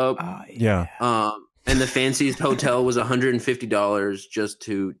ski slope. Oh, yeah. And the fanciest hotel was $150 just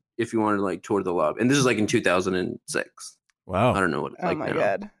to if you wanted to like tour the lobby. And this is like in 2006. Wow. I don't know what it's like now. Oh my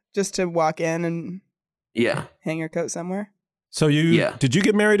god! Just to walk in and hang your coat somewhere. So did you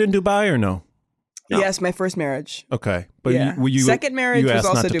get married in Dubai or no? No. Yes, my first marriage. Okay, but second marriage was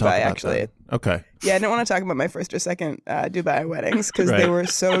also Dubai, actually. That. Okay. Yeah, I didn't want to talk about my first or second Dubai weddings because they were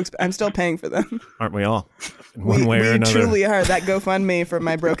so. I'm still paying for them. Aren't we all? In one way or another. We truly are. That GoFundMe for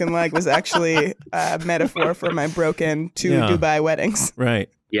my broken leg was actually a metaphor for my broken 2 Dubai weddings. Right.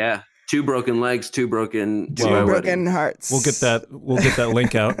 Yeah. 2 broken legs, 2 broken hearts. We'll get that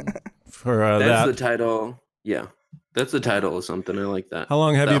link out for That's that. the title. Yeah. That's the title of something. I like that. How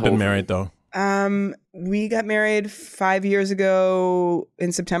long have you been married though? We got married 5 years ago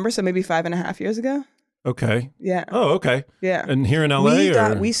in September, so maybe 5.5 years ago. Okay. Yeah. Oh, okay. Yeah. And here in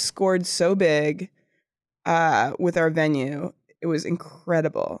LA, we scored so big with our venue. It was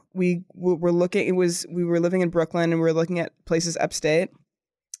incredible. We were living in Brooklyn and we were looking at places upstate.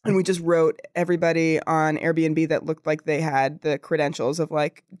 And we just wrote everybody on Airbnb that looked like they had the credentials of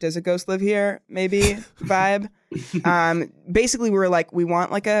like, does a ghost live here? Maybe vibe. Basically, we were like, we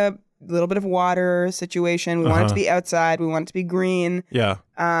want like a little bit of water situation. We want it to be outside. We want it to be green. Yeah.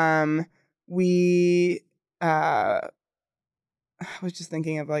 I was just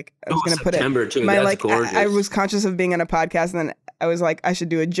thinking of like, I was going to put September it. Too. My, That's like, gorgeous. I was conscious of being on a podcast and then I was like, I should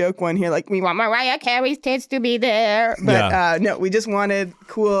do a joke one here. Like, we want Mariah Carey's tits to be there. But no, we just wanted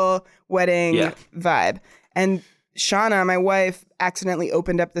cool wedding vibe. And Shauna, my wife, accidentally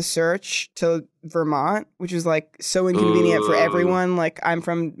opened up the search to Vermont, which is like so inconvenient for everyone. Like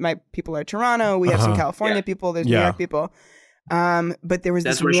my people are Toronto. We have some California people. There's New York people. But there was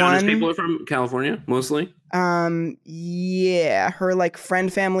That's this where one. Shauna's people are from, California, mostly. Yeah, her like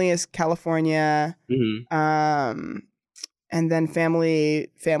friend family is California. Mm-hmm. And then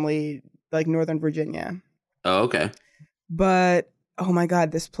family like Northern Virginia. Oh, okay. But oh my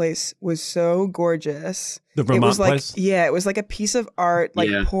God, this place was so gorgeous. The Vermont place? Yeah, it was like a piece of art, like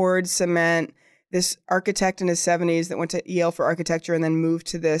poured cement. This architect in his 70s that went to Yale for architecture and then moved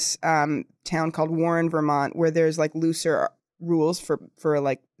to this town called Warren, Vermont, where there's like looser rules for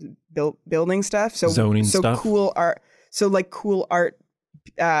like building stuff. So zoning stuff. Cool art. So like cool art.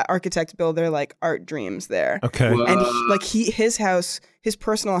 Architects build their like art dreams there. Okay. And his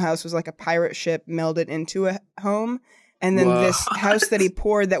personal house was like a pirate ship melded into a home. And then this house that he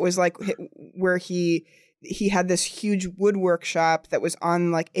poured that was like where he had this huge wood workshop that was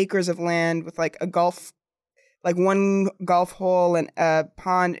on like acres of land with like one golf hole and a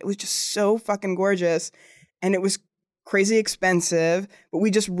pond. It was just so fucking gorgeous. And it was crazy expensive, but we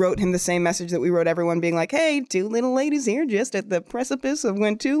just wrote him the same message that we wrote everyone, being like, hey, 2 little ladies here just at the precipice of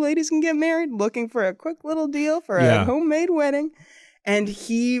when 2 ladies can get married, looking for a quick little deal for a homemade wedding. And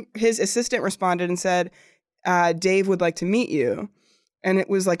his assistant responded and said, Dave would like to meet you. And it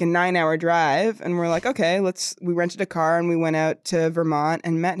was like a 9-hour drive. And we're like, okay, we rented a car and we went out to Vermont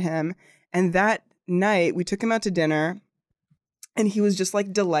and met him. And that night we took him out to dinner. And he was just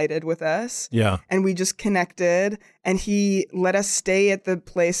like delighted with us. Yeah. And we just connected and he let us stay at the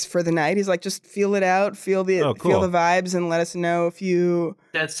place for the night. He's like, just feel it out, feel the vibes and let us know if you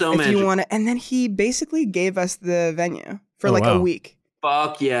want to. And then he basically gave us the venue for a week.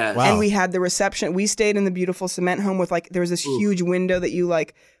 Fuck yeah. Wow. And we had the reception. We stayed in the beautiful cement home with like, there was this huge window that you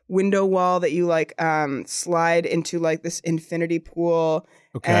like, window wall that you like slide into like this infinity pool.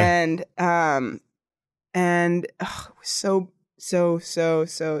 Okay. And it was so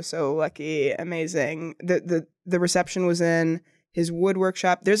lucky, amazing. The reception was in his wood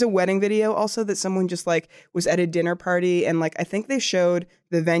workshop. There's a wedding video also that someone just like was at a dinner party and like I think they showed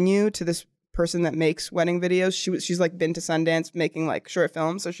the venue to this person that makes wedding videos. She's like been to Sundance making like short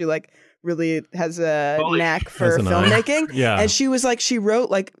films, so she like really has a knack for filmmaking. Yeah. And she was like, she wrote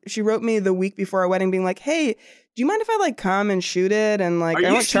me the week before our wedding being like, hey, do you mind if I like come and shoot it? And like, I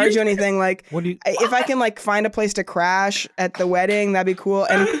won't charge you anything. Like, if I can like find a place to crash at the wedding, that'd be cool.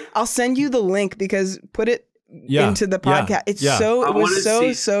 And I'll send you the link because put it into the podcast. It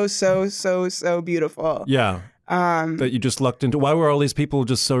was so beautiful. Yeah. That you just lucked into. Why were all these people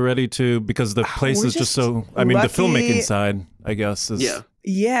just so ready to? Because the place is just so. I mean, the filmmaking side, I guess, is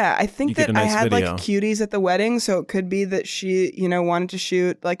Yeah, I think that I had video. like cuties at the wedding, so it could be that she, wanted to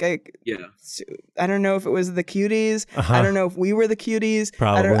shoot like I don't know if it was the cuties. I don't know if we were the cuties.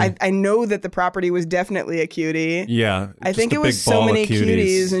 Probably. I know that the property was definitely a cutie. Yeah. I think it was so many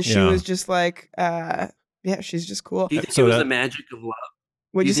cuties, and she was just like, she's just cool. Do you think it was the magic of love?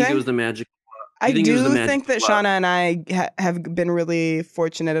 What'd you say? It was the magic of love? I do think that Shauna and I have been really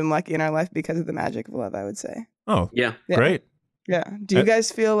fortunate and lucky in our life because of the magic of love, I would say. Oh, yeah. Great. Yeah. Do you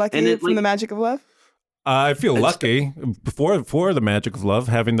guys feel lucky from the magic of love? I feel lucky for the magic of love,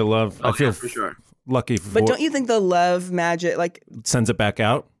 having the love. I feel for sure lucky. But don't you think the love magic sends it back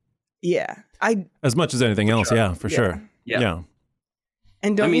out? Yeah, as much as anything else. Sure. Yeah, for sure. Yeah.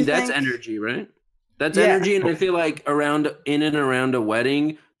 And that's energy, right? That's energy, and I feel like in and around a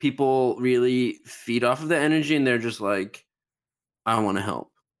wedding, people really feed off of the energy, and they're just like, I want to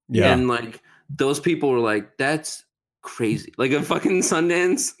help. Yeah, and like those people were like, that's crazy. Like a fucking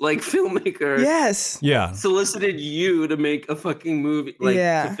Sundance filmmaker solicited you to make a fucking movie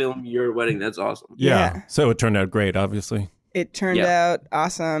to film your wedding. That's awesome. Yeah. So it turned out great, obviously. It turned out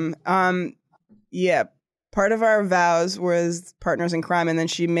awesome. Part of our vows was Partners in Crime, and then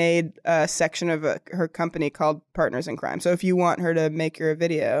she made a section of her company called Partners in Crime. So if you want her to make your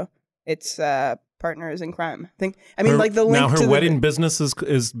video, it's Partners in Crime. The link now her to wedding business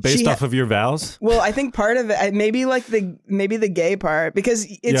is based off of your vows. Well, I think part of it, maybe the gay part, because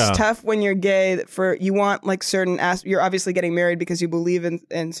it's tough when you're gay. You want like certain you're obviously getting married because you believe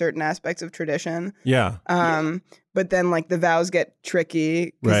in certain aspects of tradition. Yeah. But then like the vows get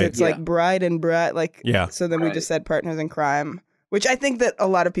tricky because it's like bride and bride. So then we just said Partners in Crime, which I think that a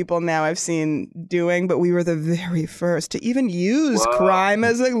lot of people now I've seen doing, but we were the very first to even use crime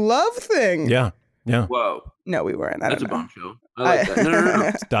as a love thing. Yeah. Yeah. Whoa. No, we weren't. That's a bombshell. I like that. No.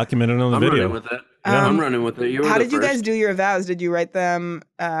 It's documented on the video. I'm running with it. I'm running with it. How did you guys do your vows? Did you write them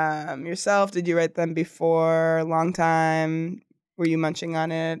yourself? Did you write them before? Long time? Were you munching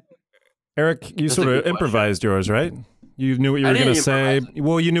on it? Eric, you sort of improvised yours, right? You knew what you were going to say.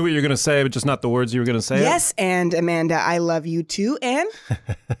 Well, you knew what you were going to say, but just not the words you were going to say. Yes, and Amanda, I love you too, and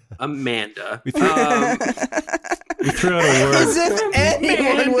Amanda. We threw out a word. As if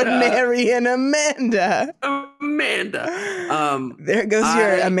anyone would marry an Amanda. Amanda. There goes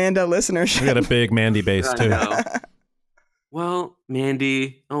your Amanda listenership. We got a big Mandy base too. Well,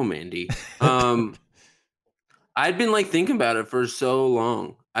 Mandy. Oh, Mandy. I'd been like thinking about it for so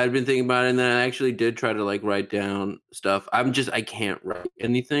long. I'd been thinking about it, and then I actually did try to like write down stuff. I can't write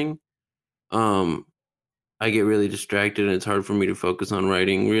anything. I get really distracted, and it's hard for me to focus on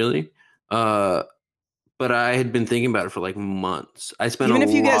writing, really. But I had been thinking about it for like months. I spent even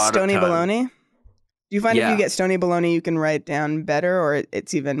if you get Stony Baloney. Do you find if you get Stony Baloney, you can write down better, or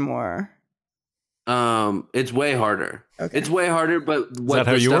it's even more? It's way harder. Okay. It's way harder, but what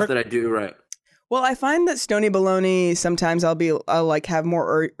the stuff that I do, right? Well, I find that Stony Baloney, sometimes I'll like have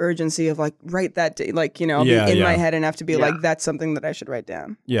more urgency of like write that day, like, I'll be in my head enough to be like, that's something that I should write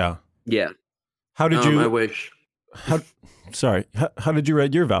down. Yeah. Yeah. How did you? I wish. Sorry. How did you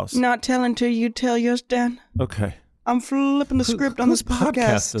write your vows? Not telling till you tell yours, Dan. Okay. I'm flipping the script on this podcast.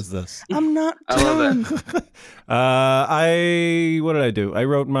 Podcast is this? I'm not telling. I love it. What did I do? I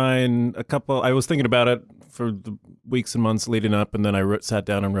wrote mine I was thinking about it for the weeks and months leading up, and then I sat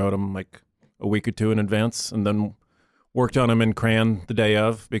down and wrote them like a week or two in advance, and then worked on them in crayon the day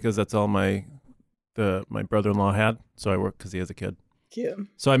of, because that's all my brother-in-law had. So I worked because he has a kid. Cute.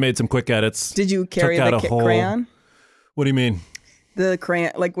 So I made some quick edits. Did you carry the crayon? What do you mean? The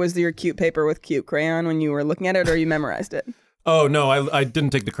crayon, like, was your cute paper with cute crayon when you were looking at it, or you memorized it? Oh, no, I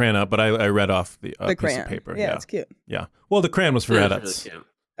didn't take the crayon out, but I read off the piece crayon. Of paper. Yeah, it's cute. Yeah. Well, the crayon was for edits. Really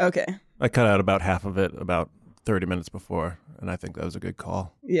okay. I cut out about half of it about 30 minutes before, and I think that was a good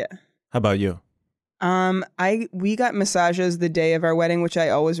call. Yeah. How about you? We got massages the day of our wedding, which I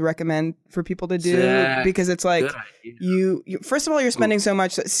always recommend for people to do. Sick. Because it's like you first of all, you're spending so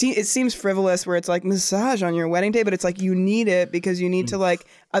much. It seems frivolous where it's like massage on your wedding day, but it's like you need it because you need to like,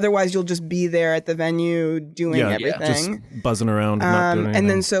 otherwise you'll just be there at the venue doing everything. Just buzzing around and not doing anything. And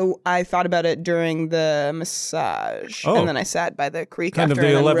then so I thought about it during the massage, and then I sat by the creek kind after of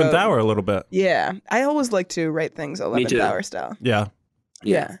the 11th hour a little bit. Yeah. I always like to write things 11th hour style. Yeah.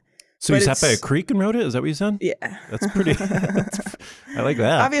 Yeah. So you sat by a creek and wrote it? Is that what you said? Yeah. That's pretty... I like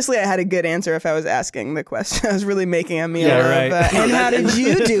that. Obviously, I had a good answer if I was asking the question. I was really making a meal of... and how did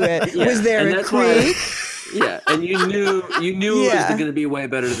you do it? Yeah. Was there a creek? And you knew it was going to be way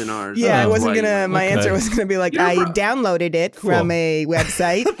better than ours. Yeah, I wasn't going to... My answer was going to be like, I downloaded it from a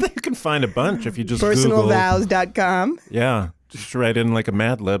website. You can find a bunch if you just Personalvows.com. Yeah. Just write in like a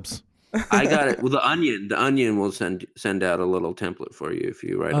Mad Libs. I got it. Well, the Onion will send out a little template for you if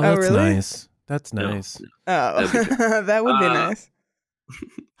you write. Oh, that's really? nice. That's nice. No. Oh, that would be nice.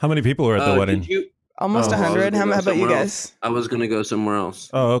 How many people were at the wedding? Almost 100. How about you guys? I was gonna go somewhere else.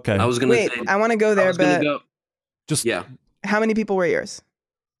 Oh, okay. I was gonna Wait. I want to go there, but just yeah. How many people were yours?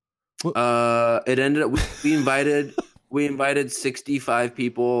 It ended up we invited 65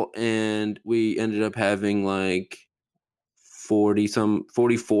 people, and we ended up having like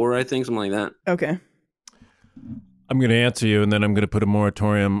 44, I think, something like that. Okay. I'm going to answer you, and then I'm going to put a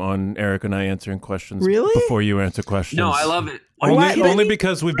moratorium on Eric and I answering questions. Really? Before you answer questions. No, I love it. Only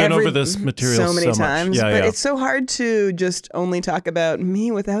because we've been over this material so many times. Yeah, but it's so hard to just only talk about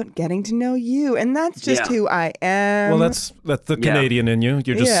me without getting to know you, and that's just who I am. Well, that's the Canadian in you.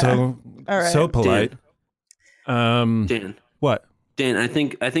 You're just so polite. Dan. What? Dan, I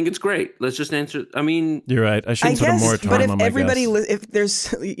think it's great. Let's just answer. I mean, you're right. I shouldn't put a moratorium on my guess. But if there's,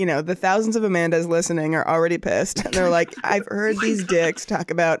 the thousands of Amandas listening are already pissed. And they're like, I've heard these dicks talk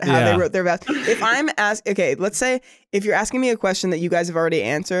about how they wrote their vows. If I'm let's say if you're asking me a question that you guys have already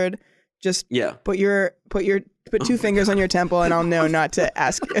answered, just put two fingers on your temple, and I'll know not to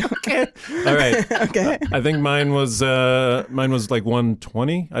ask you. Okay. All right. Okay. I think mine was like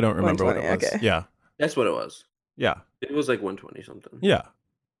 120. I don't remember what it was. Okay. Yeah. That's what it was. Yeah. It was like 120 something. Yeah.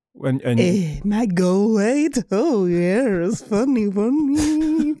 My go weight. Oh yes, funny.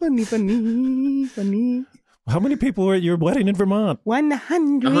 How many people were at your wedding in Vermont?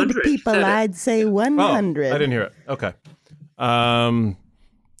 100 people. I'd say 100. Oh, I didn't hear it. Okay.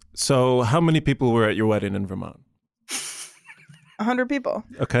 So how many people were at your wedding in Vermont? 100 people.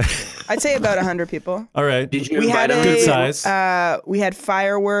 Okay. I'd say about 100 people. All right. Did you invite a good size? We had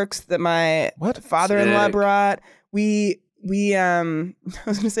fireworks that my father-in-law brought. We I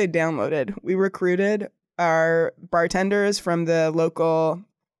was going to say downloaded. We recruited our bartenders from the local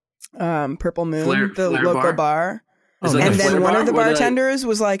Purple Moon, the local bar. And then one of the bartenders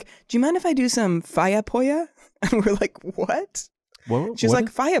was like, "Do you mind if I do some fire poya?" And we're like, "What?" She's like,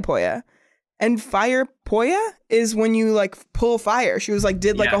 "Fire poya." And fire poya is when you like pull fire. She was like,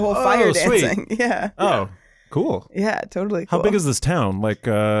 did like a whole fire dancing. Sweet. Yeah. Oh, cool. Yeah, totally cool. How big is this town? Like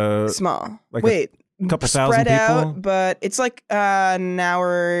small. Like a couple spread thousand people? Out, but it's like an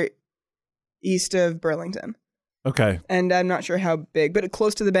hour east of Burlington. Okay. And I'm not sure how big, but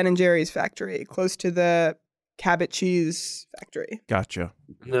close to the Ben and Jerry's factory, close to the Cabot cheese factory. Gotcha.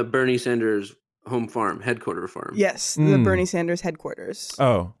 The Bernie Sanders home farm, headquarter farm. Yes, the Bernie Sanders headquarters.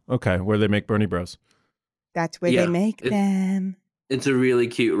 Oh, okay. Where they make Bernie Bros. That's where they make them. It's a really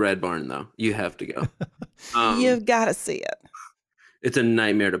cute red barn, though. You have to go. You've got to see it. It's a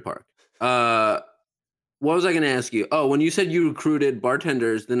nightmare to park. What was I going to ask you? Oh, when you said you recruited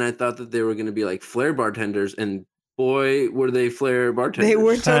bartenders, then I thought that they were going to be like flair bartenders, and boy, were they flair bartenders. They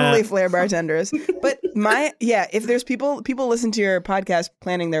were totally flair bartenders. But if there's people listen to your podcast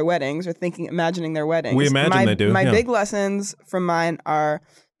planning their weddings or imagining their weddings. We imagine they do. My big lessons from mine are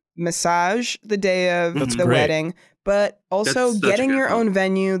massage the day of the wedding, but also getting your own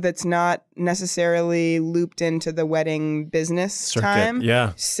venue that's not necessarily looped into the wedding business time.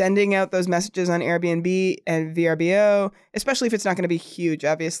 Yeah. Sending out those messages on Airbnb and VRBO, especially if it's not going to be huge.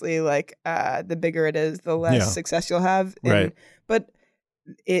 Obviously, like the bigger it is, the less success you'll have. Right. But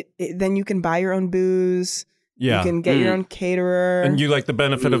then you can buy your own booze. Yeah. You can get your own caterer. And you like the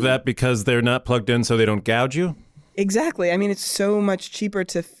benefit of that because they're not plugged in, so they don't gouge you? Exactly. I mean, it's so much cheaper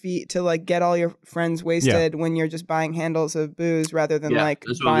to like get all your friends wasted when you're just buying handles of booze rather than like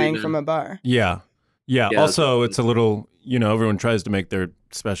buying from a bar. Yeah. Also, it's a little, everyone tries to make their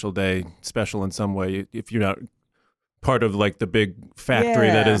special day special in some way. If you're not part of like the big factory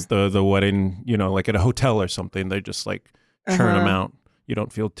that is the wedding, like at a hotel or something, they just like churn them out. You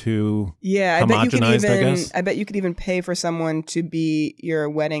don't feel too homogenized, I guess. I bet you could even pay for someone to be your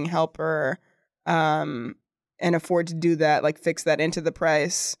wedding helper. And afford to do that, like fix that into the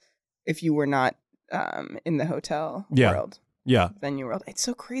price if you were not in the hotel world. Yeah. Venue world. It's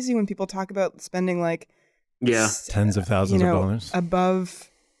so crazy when people talk about spending like tens of thousands of dollars.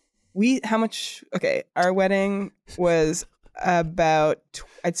 Above our wedding was about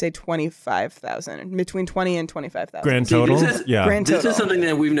I'd say 25,000, between 20 and 25,000. Grand total? Grand total. This is something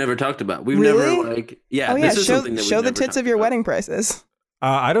that we've never talked about. We've really? never this is something that show the tits of your wedding prices.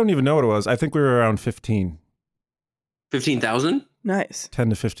 I don't even know what it was. I think we were around 15. 15,000? Nice. 10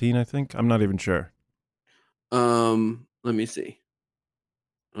 to 15, I think. I'm not even sure. Let me see.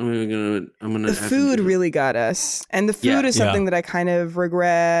 I'm gonna. The food really got us, and the food is something that I kind of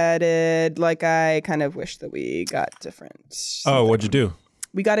regretted. Like I kind of wish that we got different. Oh, what'd you do?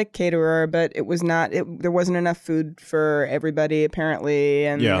 we got a caterer, but it was not. There wasn't enough food for everybody apparently,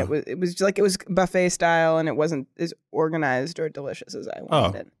 and it was buffet style, and it wasn't as organized or delicious as I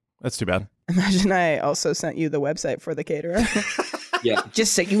wanted it. That's too bad. Imagine I also sent you the website for the caterer. Yeah,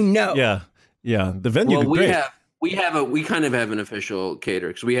 just so you know. Yeah. The venue. Well, great. we kind of have an official caterer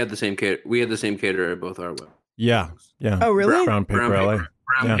because we had the same caterer at both our weddings. Yeah. Oh, really? Brown Paper LA.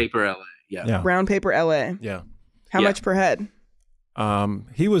 Brown Paper LA. Yeah. Brown Paper LA. Yeah. How much per head?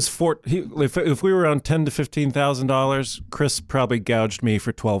 He was if we were around $10,000 to $15,000, Chris probably gouged me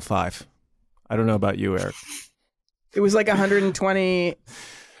for $12,500. I don't know about you, Eric. It was like 120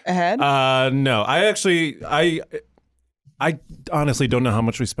 a head? No. I honestly don't know how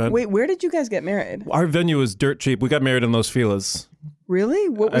much we spent. Wait, where did you guys get married? Our venue was dirt cheap. We got married in Los Feliz. Really?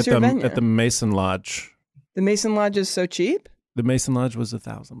 What was your venue? At the Mason Lodge. The Mason Lodge is so cheap? The Mason Lodge was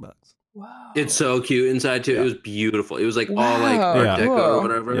 $1,000. Wow. It's so cute inside too. Yeah. It was beautiful. It was like all like Art Deco or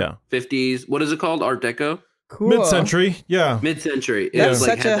whatever. Yeah. 50s. What is it called? Art Deco? Cool. Mid-century. Yeah. Mid-century. That's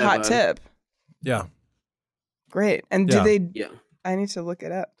such a hot tip. Yeah. Great. And do they... Yeah. I need to look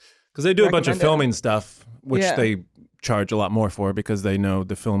it up. Because they do a bunch of filming stuff, which they charge a lot more for because they know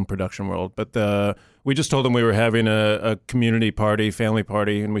the film production world. But we just told them we were having a community party, family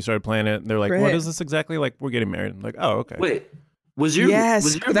party, and we started playing it. And they're like, what is this exactly? Like, we're getting married. I'm like, oh, okay. Wait. Was your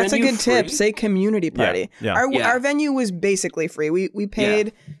that's a good tip. Say community party. Yeah. Our venue was basically free. We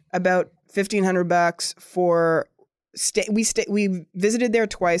paid about $1,500 for we visited there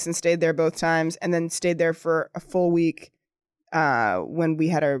twice and stayed there both times, and then stayed there for a full week when we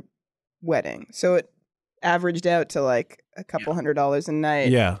had our wedding. So it averaged out to like a couple $100 a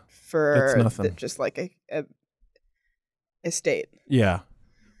night. Yeah, for just like a estate. Yeah.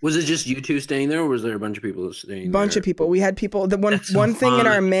 Was it just you two staying there, or was there a bunch of people staying there? Bunch of people. We had people. The one thing in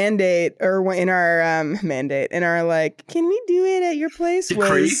our mandate, or in our like, can we do it at your place?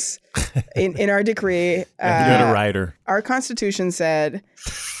 Decree? Was in our decree. You had a rider. Our Constitution said,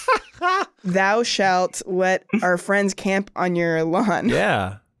 "Thou shalt let our friends camp on your lawn."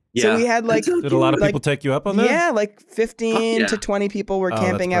 Yeah. So we had like... Did a lot of people take you up on that? Yeah, like 15 to 20 people were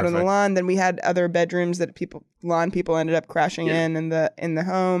camping out on the lawn. Then we had other bedrooms that lawn people ended up crashing in the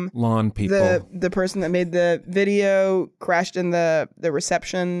home. Lawn people. The person that made the video crashed in the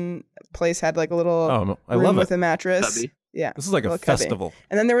reception place, had like a little room with a mattress. Cubby. Yeah. This is like a festival. Cubby.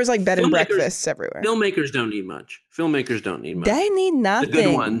 And then there was like bed and breakfasts everywhere. Filmmakers don't need much. They need nothing. The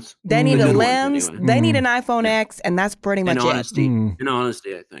good ones. They need a lens. Anyway. They need an iPhone X, and that's pretty much it. In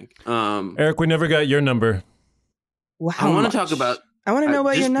honesty, I think. Eric, we never got your number. Wow. I want to talk about... I want to know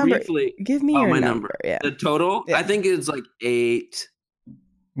about your number. Briefly, give me your number. Yeah. The total, I think it's like 8.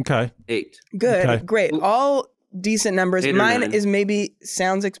 Okay. 8. Good. Okay. Great. All decent numbers. Mine is maybe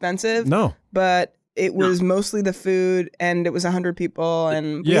sounds expensive. No. But... It was mostly the food, and it was 100 people,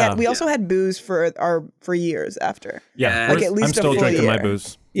 and we also had booze for years after. Yeah, like at least I'm still drinking year. My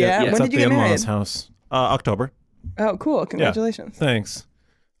booze. Yeah, it's when did you get married? In-laws' house. October. Oh, cool! Congratulations. Yeah. Thanks.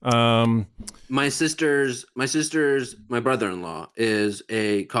 My brother-in-law is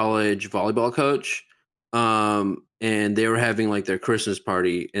a college volleyball coach, and they were having like their Christmas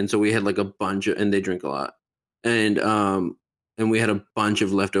party, and so we had like a bunch of, and they drink a lot, and we had a bunch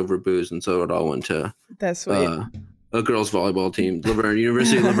of leftover booze, and so it all went to that's sweet. A girls' volleyball team, Laverne,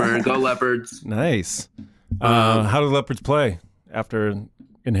 University of Laverne. Go Leopards! Nice. How did Leopards play after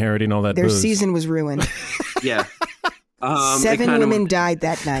inheriting all that Their booze? season was ruined. Yeah. 7 women died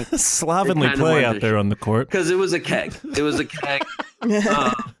that night. Slovenly play out there on the court. Because it was a keg.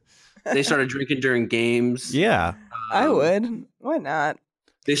 They started drinking during games. Yeah. I would. Why not?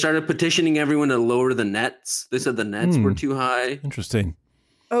 They started petitioning everyone to lower the nets. They said the nets were too high. Interesting.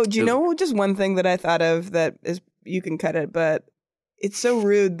 Oh, do you know just one thing that I thought of that is, you can cut it, but it's so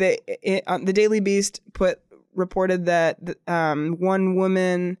rude that the Daily Beast reported that American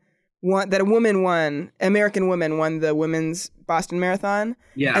woman won the women's Boston Marathon.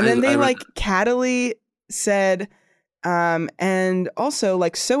 Yeah. And then they cattily said, and also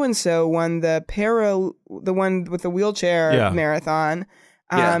like so-and-so won the one with the wheelchair marathon.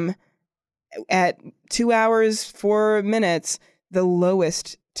 At 2 hours 4 minutes, the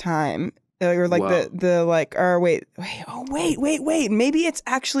lowest time, or like wait, maybe it's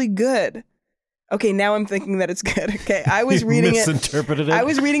actually good. Okay, now I'm thinking that it's good. Okay, I was reading it. Misinterpreted it. I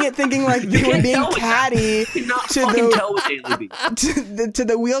was reading it thinking like they were being catty to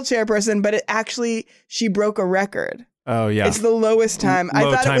the wheelchair person, but it actually, she broke a record. Oh, yeah. It's the lowest time. I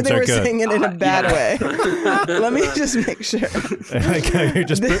thought they were saying it in a bad way. Let me just make sure. You're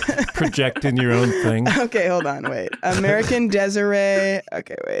just projecting your own thing. Okay, hold on. Wait. American Desiree.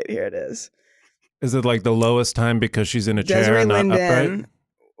 Okay, wait. Here it is. Is it like the lowest time because she's in a Desiree chair and not Linden, upright?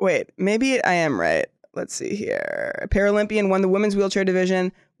 Wait, maybe I am right. Let's see here. A Paralympian won the women's wheelchair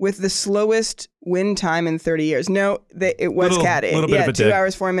division with the slowest win time in 30 years. No, it was Caddy. Little bit of a 2 dig.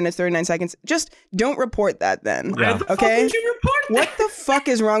 hours, 4 minutes, 39 seconds. Just don't report that then. Yeah. Why the Okay? fuck would you report that? What the fuck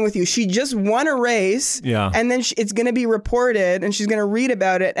is wrong with you? She just won a race. Yeah. And then it's going to be reported and she's going to read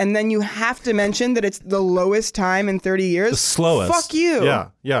about it. And then you have to mention that it's the lowest time in 30 years. The slowest. Fuck you.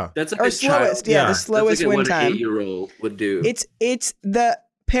 Yeah. That's like Or a slowest. child. Yeah, the That's slowest That's like win what time. an 8-year-old would do. It's the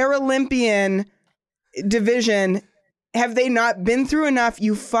Paralympian division. Have they not been through enough?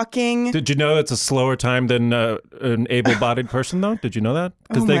 You fucking... Did you know it's a slower time than an able-bodied person, though? Did you know that?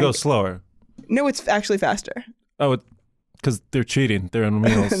 Because Oh they my go God. slower. No, it's actually faster. Oh, because they're cheating. They're on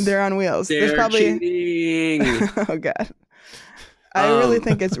wheels. They're on wheels. They're There's probably... cheating. Oh, God. I really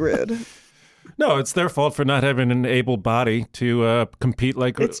think it's rude. No, it's their fault for not having an able body to compete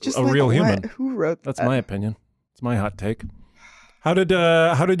like It's just a like, real what? human. Who wrote That's that? my opinion. It's my hot take. How did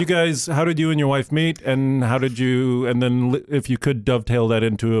you and your wife meet, and then if you could dovetail that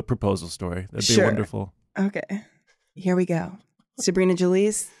into a proposal story, that'd be Sure. wonderful. Okay. Here we go. Sabrina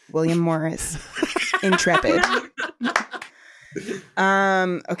Jalise, William Morris, Intrepid.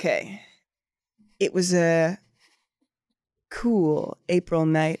 Okay. It was a cool April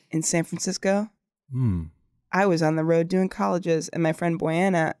night in San Francisco. I was on the road doing colleges, and my friend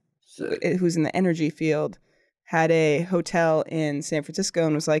Boyana, who's in the energy field, had a hotel in San Francisco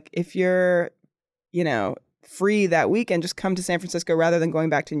and was like, if you're, free that weekend, just come to San Francisco rather than going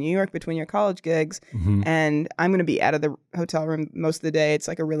back to New York between your college gigs. Mm-hmm. And I'm going to be out of the hotel room most of the day. It's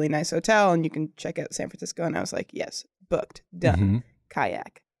like a really nice hotel and you can check out San Francisco. And I was like, yes, booked, done. Mm-hmm.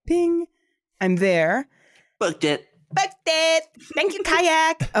 Kayak, ping. I'm there. Booked it. Booked it. Thank you,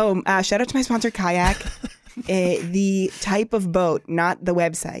 Kayak. Oh, shout out to my sponsor, Kayak. The type of boat, not the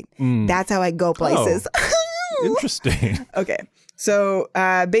website. That's how I go places. Interesting. Okay. So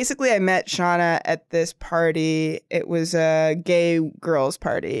basically I met Shauna at this party. It was a gay girls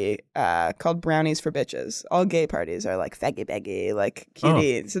party called Brownies for Bitches. All gay parties are like faggy baggy, like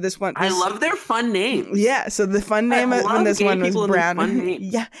cutie. So this one... I love their fun names. Yeah, so the fun name I on this love one gay was people and their Brown. fun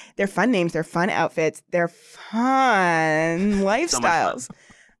names. Yeah, they're fun names, they're fun outfits, they're fun lifestyles.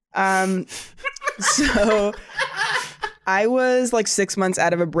 So I was like 6 months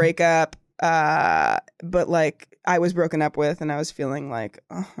out of a breakup, but like I was broken up with, and I was feeling like,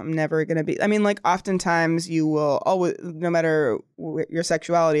 oh, I'm never gonna be. I mean, like oftentimes you will always, no matter what your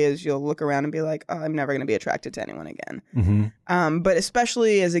sexuality is, you'll look around and be like, oh, I'm never gonna be attracted to anyone again. Mm-hmm. But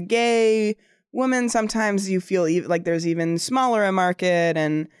especially as a gay woman, sometimes you feel like there's even smaller a market,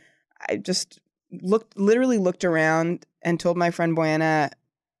 and I just literally looked around and told my friend Boyana,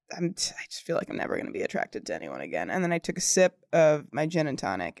 I just feel like I'm never going to be attracted to anyone again. And then I took a sip of my gin and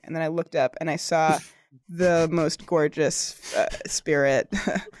tonic, and then I looked up and I saw the most gorgeous spirit,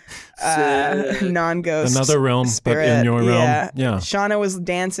 non-ghost, Another realm, spirit. but in your realm. Yeah. Shauna was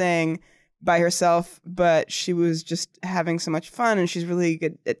dancing by herself, but she was just having so much fun, and she's really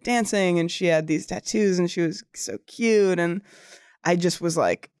good at dancing, and she had these tattoos, and she was so cute, and I just was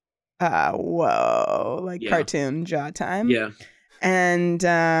like, whoa, like cartoon jaw time. Yeah. And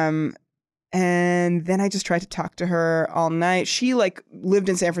then I just tried to talk to her all night. She like lived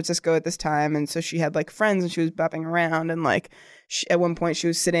in San Francisco at this time, and so she had like friends, and she was bopping around. And like at one point, she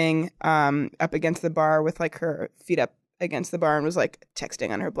was sitting up against the bar with like her feet up against the bar and was like texting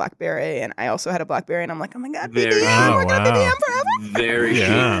on her BlackBerry. And I also had a BlackBerry, and I'm like, oh my god, Very BBM, we're chic. gonna Wow. BBM forever. Very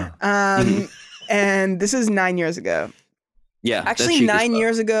Yeah. And this is 9 years ago. Yeah. Actually, 9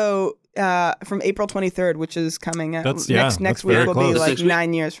 years ago. From April 23rd, which is coming up. That's next that's week very will be close. like 6 weeks?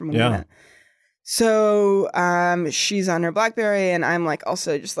 9 years from when Yeah. we met. So she's on her BlackBerry, and I'm like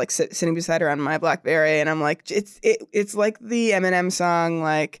also just like sitting beside her on my BlackBerry, and I'm like, it's like the Eminem song,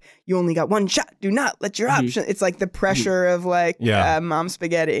 like you only got one shot, do not let your option. It's like the pressure of like Mom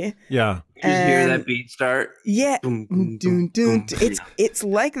Spaghetti. Yeah. Did you hear that beat start? Yeah, Dun, dun, dun, dun, dun. dun. It's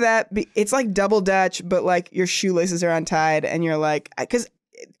like that. It's like double Dutch, but like your shoelaces are untied, and you're like, because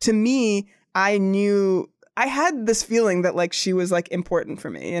to me, I knew I had this feeling that like she was like important for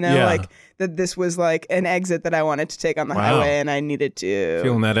me, like that this was like an exit that I wanted to take on the highway, and I needed to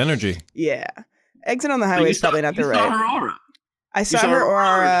Feeling that energy. Yeah, exit on the highway is probably not the right. You saw her aura. I saw her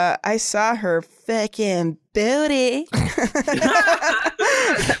aura. I saw her fucking booty.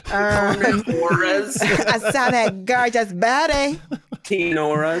 Auras. I saw that gorgeous body. Teen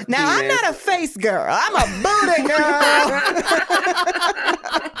aura. Now, I'm not a face girl. I'm a booty girl.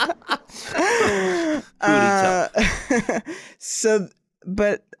 So,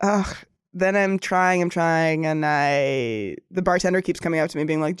 but then I'm trying, and the bartender keeps coming up to me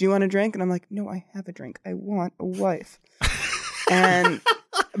being like, do you want a drink? And I'm like, no, I have a drink. I want a wife. And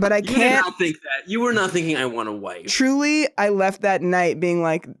but I You did can't not think that. You were not thinking I want a wife. truly. I left that night being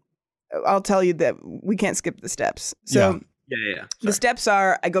like, I'll tell you that we can't skip the steps. So Yeah. the steps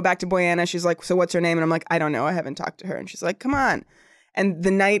are, I go back to Boyanna. She's like, so what's her name? And I'm like, I don't know. I haven't talked to her. And she's like, come on. And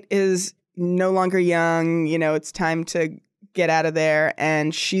the night is no longer young. You know, it's time to get out of there.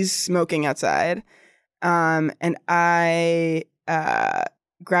 And she's smoking outside. And I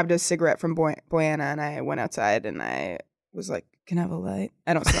grabbed a cigarette from Boyanna and I went outside and I was like, can I have a light?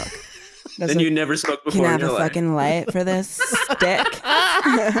 I don't smoke. And you never smoked before. Can I have a fucking light for this stick?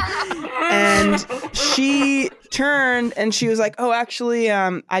 And she turned and she was like, oh, actually,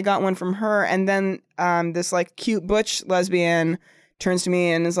 I got one from her. And then this like cute butch lesbian turns to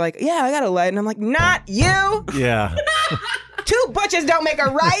me and is like, yeah, I got a light. And I'm like, not you. Yeah. Two butches don't make a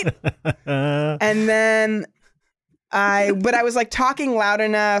right. And then I was like talking loud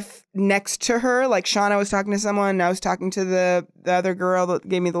enough next to her. Like Shauna was talking to someone. And I was talking to the other girl that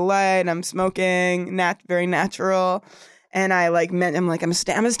gave me the light. I'm smoking, very natural. And I like I'm a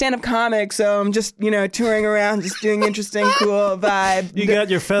stand-up comic, so I'm just, you know, touring around, just doing interesting, cool vibe. You got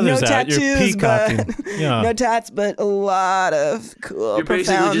your feathers no out. Tattoos, You're peacocking. Yeah. No tats, but a lot of cool, You're profound.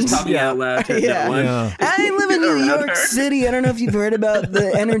 basically just talking out loud to everyone. Yeah. I live in New York City. I don't know if you've heard about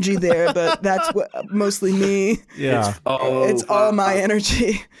the energy there, but that's mostly me. Yeah. It's all my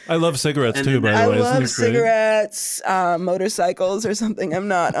energy. I love cigarettes too, by the I way. love Isn't it great? cigarettes, motorcycles, or something I'm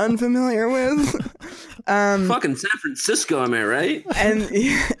not unfamiliar with. Fucking San Francisco, am I right?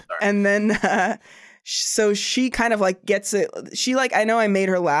 And then so she kind of like gets it. She like, I know I made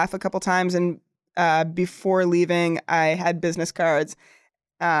her laugh a couple times, and before leaving I had business cards,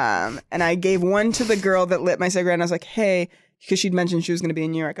 and I gave one to the girl that lit my cigarette, and I was like, hey, because she'd mentioned she was going to be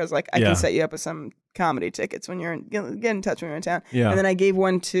in New York, I was like, I can set you up with some comedy tickets when you're get in touch when you're in town. And then I gave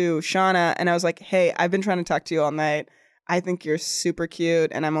one to Shauna, and I was like, hey, I've been trying to talk to you all night. I think you're super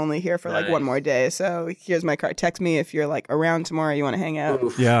cute, and I'm only here for like one more day. So here's my card. Text me if you're like around tomorrow, you want to hang out.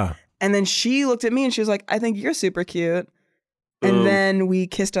 Oof. Yeah. And then she looked at me and she was like, I think you're super cute. And then we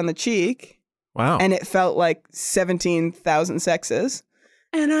kissed on the cheek. Wow. And it felt like 17,000 sexes.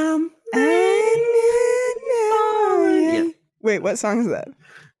 And Wait, what song is that?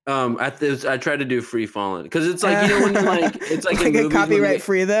 I tried to do Free Falling because it's like, you know, when you like, it's like, like a copyright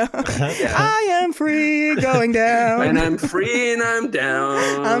free though. I am free going down. And I'm free and I'm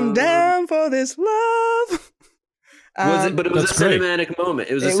down. I'm down for this love. But it was a cinematic moment.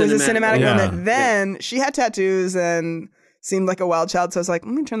 It was a cinematic moment. Then she had tattoos and seemed like a wild child. So I was like,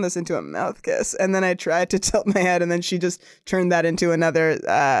 let me turn this into a mouth kiss. And then I tried to tilt my head, and then she just turned that into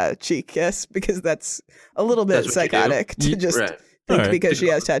another cheek kiss, because that's a little bit psychotic to just think because she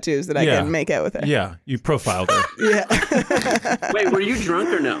has tattoos that I can make out with her. Yeah, you profiled her. Yeah. Wait, were you drunk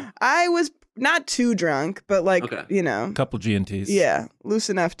or no? I was not too drunk, but like, you know. A couple G&Ts. Yeah, loose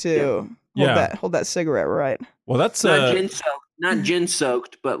enough to hold that cigarette right. Well, that's not gin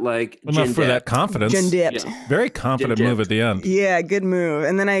soaked, but like enough for that confidence. Gin dipped. Yeah. Very confident move at the end. Yeah, good move.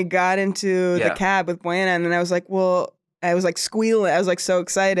 And then I got into the cab with Boyanna, and then I was like, well, I was like squealing. I was like so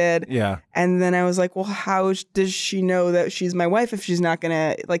excited. Yeah. And then I was like, well, how does she know that she's my wife if she's not going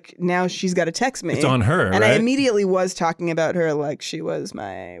to, like, now she's got to text me. It's on her, And right? I immediately was talking about her like she was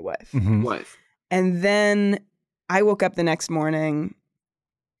my wife. Mm-hmm. Wife. And then I woke up the next morning,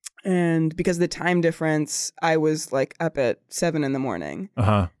 and because of the time difference, I was like up at 7 a.m.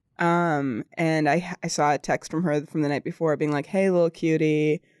 Uh-huh. And I saw a text from her from the night before being like, hey, little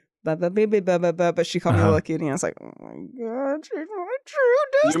cutie, blah, blah, blah, blah, blah, blah. But she called me a little cutie, and I was like, oh my God, she's my true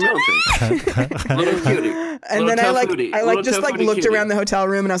destiny. Little cutie. And then I looked around the hotel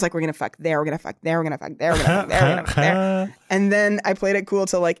room, and I was like, we're going to fuck there, we're going to fuck there, we're going to fuck there, we're going to fuck there, we're going to fuck there. And then I played it cool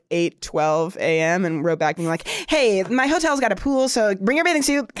till like 8:12 a.m. and wrote back being like, hey, my hotel's got a pool, so bring your bathing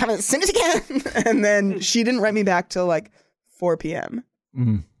suit, come as soon as you can. And then she didn't write me back till like 4 p.m.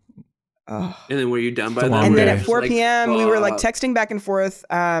 Mm. Oh. And then were you done by then? And then at 4 p.m. we were like texting back and forth.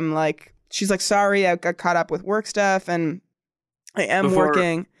 Like she's like, sorry, I got caught up with work stuff, and I am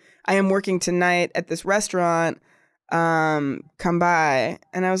working tonight at this restaurant. Come by.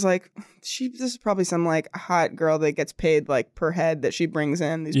 And I was like, this is probably some like hot girl that gets paid like per head that she brings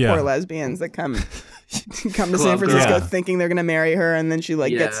in, these poor lesbians that come to San Francisco thinking they're gonna marry her, and then she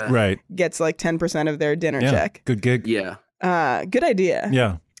like gets like 10% of their dinner check. Good gig. Yeah. Good idea.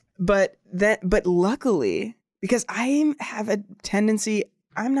 Yeah. But luckily, because I have a tendency,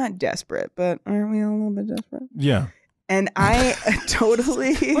 I'm not desperate, but aren't we all a little bit desperate? Yeah. And I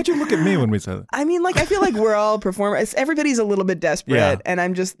totally... Why'd you look at me when we said that? I mean, like, I feel like we're all performers. Everybody's a little bit desperate, and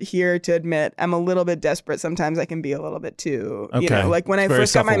I'm just here to admit I'm a little bit desperate. Sometimes I can be a little bit too, you know, like when I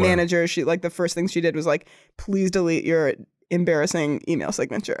first got my manager, she, like, the first thing she did was like, please delete your embarrassing email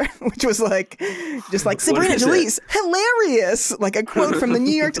signature, which was like, just like Sabrina Jalise, hilarious, like a quote from the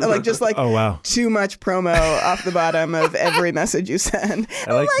New York, like just like, oh wow, too much promo off the bottom of every message you send.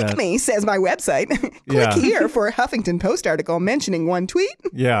 I like me, says my website. Click here for a Huffington Post article mentioning one tweet.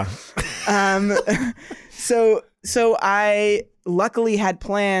 Yeah. So I luckily had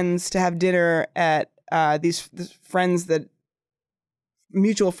plans to have dinner at these friends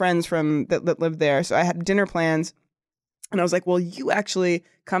mutual friends that lived there. So I had dinner plans. And I was like, well, you actually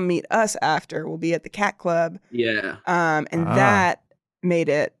come meet us after. We'll be at the Cat Club. Yeah. And that made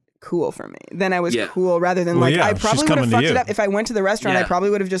it cool for me. Then I was cool rather than I probably would have fucked it up. If I went to the restaurant, I probably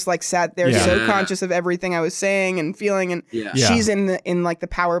would have just like sat there so conscious of everything I was saying and feeling. And she's in like the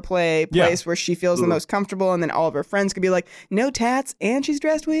power play place where she feels the most comfortable. And then all of her friends could be like, no tats. And she's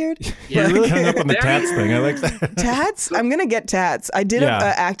dressed weird. Yeah, you really hung up on the tats thing. I like that. Tats? I'm going to get tats. I did an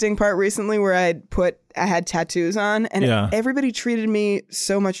acting part recently where I had tattoos on and everybody treated me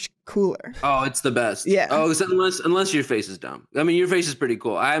so much cooler. Oh, it's the best. Yeah. Oh, unless your face is dumb. I mean, your face is pretty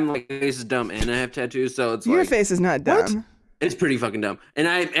cool. I'm like, my face is dumb and I have tattoos, so it's your face is not dumb. What? It's pretty fucking dumb. And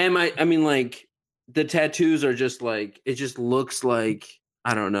I mean, like the tattoos are just like, it just looks like,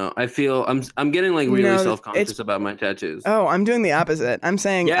 I don't know. I feel I'm getting like really self-conscious about my tattoos. Oh, I'm doing the opposite. I'm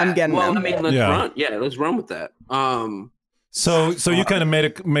saying I'm getting them. I mean, let's run. Yeah, let's run with that. So you kind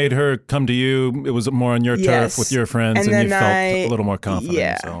of made her come to you. It was more on your turf with your friends, and you felt a little more confident in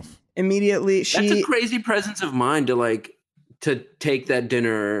yourself. Immediately, that's a crazy presence of mind to take that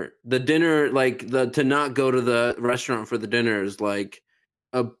dinner. The dinner, to not go to the restaurant for the dinner is like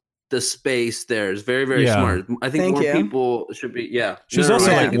the space there is very, very smart. I think more people should be. Yeah, she's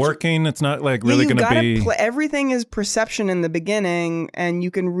also like working. It's not like really going to be. Everything is perception in the beginning, and you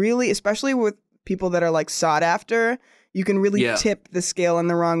can really, especially with people that are like sought after. You can really tip the scale in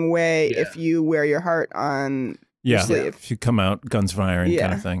the wrong way if you wear your heart on your sleeve. If you come out guns firing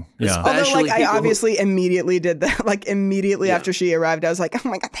kind of thing. Yeah. Although, like, I obviously immediately did that. Like, immediately after she arrived, I was like, oh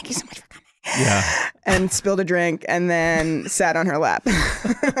my God, thank you so much for coming. Yeah. And spilled a drink and then sat on her lap.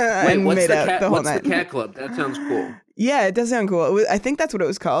 and what's made out the whole night. What's the Cat Club? That sounds cool. Yeah, it does sound cool. I think that's what it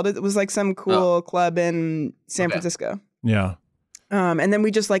was called. It was like some cool club in San Francisco. Yeah. And then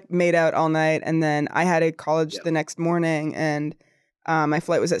we just like made out all night, and then I had a college the next morning, and my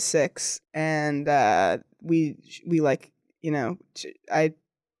flight was at 6, and we like, you know, I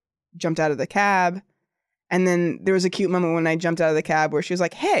jumped out of the cab, and then there was a cute moment when I jumped out of the cab where she was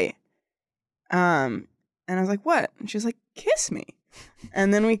like, "Hey," and I was like, "What?" And she was like, "Kiss me."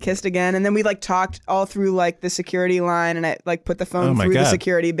 And then we kissed again, and then we like talked all through like the security line, and I like put the phone through the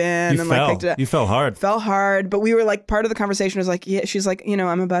security bin and like picked it up. You fell hard. Fell hard, but we were like, part of the conversation was like, she's like, you know,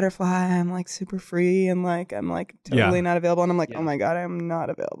 I'm a butterfly, I'm like super free, and like I'm like totally not available, and I'm like, oh my God, I'm not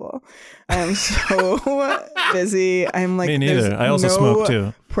available. I am so busy. I'm like, me neither. I also smoke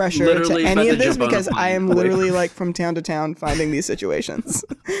too. Pressure literally to any of this because I am literally like from town to town finding these situations.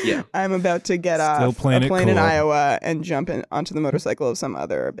 Yeah, I'm about to get off a plane in Iowa and jump onto the motorcycle of some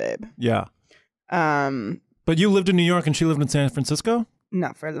other babe. Yeah. But you lived in New York and she lived in San Francisco?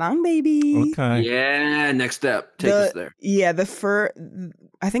 Not for long, baby. Okay. Yeah. Next step, take us there. Yeah.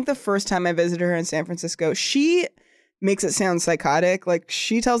 I think the first time I visited her in San Francisco, she makes it sound psychotic. Like,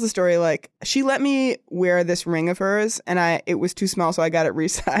 she tells the story like she let me wear this ring of hers, and it was too small, so I got it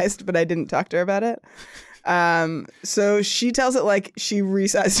resized, but I didn't talk to her about it. So she tells it like she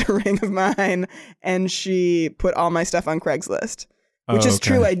resized a ring of mine, and she put all my stuff on Craigslist, which is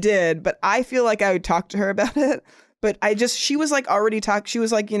true. I did, but I feel like I would talk to her about it. But she was like already she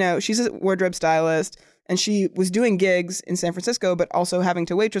was like, you know, she's a wardrobe stylist. And she was doing gigs in San Francisco, but also having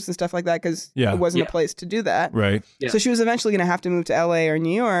to waitress and stuff like that because it wasn't a place to do that. Right. Yeah. So she was eventually going to have to move to LA or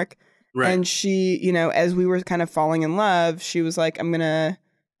New York. Right. And she, you know, as we were kind of falling in love, she was like, I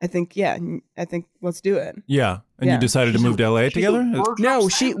think let's do it. Yeah. And you decided to move to LA together? No,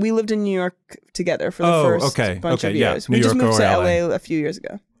 we lived in New York together for the first bunch of years. We just moved to LA a few years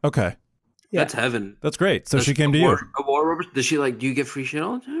ago. Okay. Yeah. That's heaven. That's great. So she came to you. Does she like, do you get free shit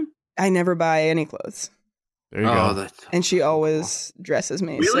all the time? I never buy any clothes. There you go. And she always dresses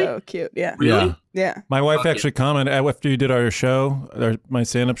me so cute. Yeah. Really? Yeah. My wife actually commented after you did our show, my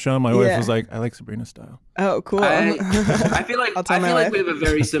stand-up show. My wife was like, "I like Sabrina's style." Oh, cool. I feel like we have a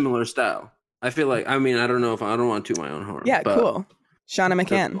very similar style. I feel like, I mean, I don't know if I don't want to toot my own horn. Yeah, cool. Shauna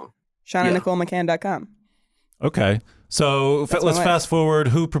McCann. Cool. ShaunaNicoleMcCann.com. Okay. So let's fast forward.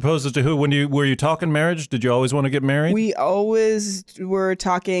 Who proposes to who? Were you talking marriage? Did you always want to get married? We always were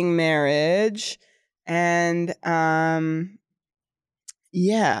talking marriage. And I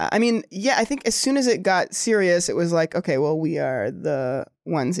mean, I think as soon as it got serious, it was like, okay, well, we are the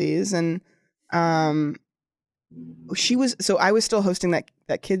onesies. And I was still hosting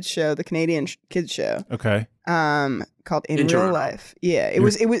that kids show, the Canadian kids show. Okay. Called In Real Life. Yeah,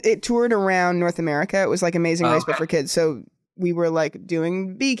 it toured around North America. It was like Amazing Race, but for kids. So we were like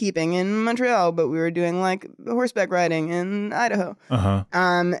doing beekeeping in Montreal, but we were doing like horseback riding in Idaho.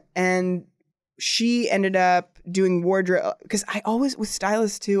 And she ended up doing wardrobe, because I always, with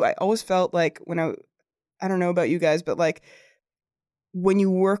stylists too, I always felt like I don't know about you guys, but like when you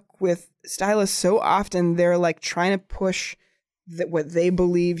work with stylists so often, they're like trying to push what they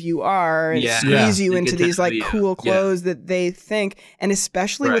believe you are and squeeze you into these like cool clothes that they think. And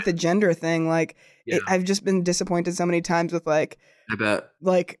especially with the gender thing, like I've just been disappointed so many times with like, I bet,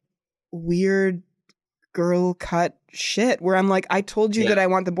 like weird girl cut shit where I'm like, I told you that I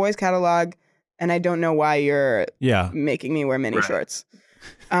want the boys catalog and I don't know why you're making me wear mini shorts.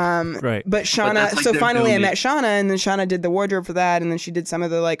 But Shauna, so finally I met Shauna, and then Shauna did the wardrobe for that, and then she did some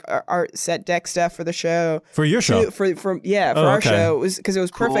of the like art set deck stuff for the show. For your show? For our show. It was because it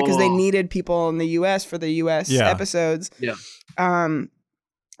was perfect because they needed people in the US for the US episodes. Yeah.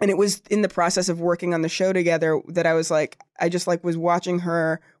 And it was in the process of working on the show together that I was like, I just like was watching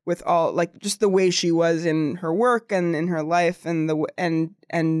her with all like just the way she was in her work and in her life, and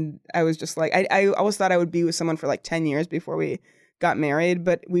I was just like, I always thought I would be with someone for like 10 years before we got married,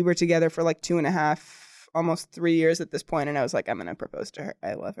 but we were together for like 2.5, almost 3 years at this point, and I was like, I'm gonna propose to her.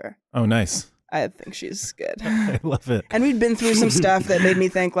 I love her. Oh, nice. I think she's good. I love it. And we'd been through some stuff that made me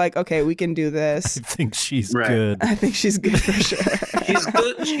think like, okay, we can do this. I think she's good. I think she's good for sure. She's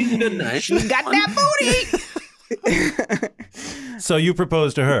good. She's good. Nice. She got that booty. So you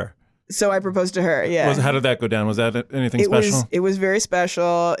proposed to her. So I proposed to her. Yeah. How did that go down? Was that anything special? It was very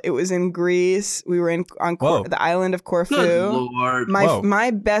special. It was in Greece. We were on the island of Corfu. Good Lord.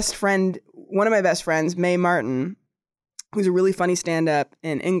 My best friend, one of my best friends, Mae Martin, who's a really funny stand-up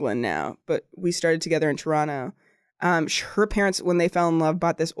in England now, but we started together in Toronto. Her parents, when they fell in love,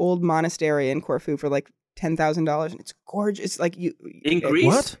 bought this old monastery in Corfu for like $10,000, and it's gorgeous. It's like in Greece.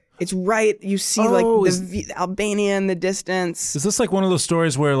 What? It's right. You see like the Albania in the distance. Is this like one of those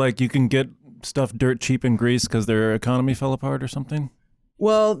stories where like you can get stuff dirt cheap in Greece because their economy fell apart or something?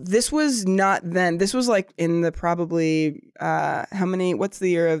 Well, this was not then. This was like in the probably what's the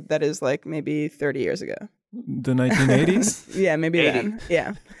year of that is like maybe 30 years ago? The 1980s? Yeah, maybe 80. then.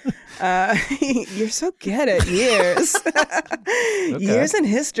 Yeah. You're so good at years. Years in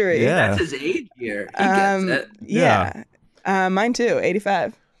history. Yeah. That's his age year. He gets it. Yeah. Mine too,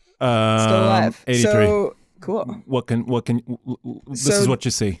 85. Still alive. 83. So cool. This is what you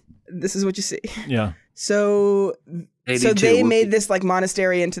see. This is what you see. Yeah. So 82. So they made this like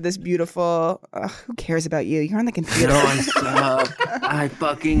monastery into this beautiful. Who cares about you? You're on the computer. No, stop. I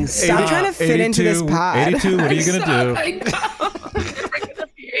fucking stop trying to fit into this pod. 82. What are you gonna do? I know. I'm never gonna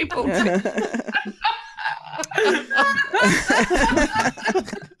be able to.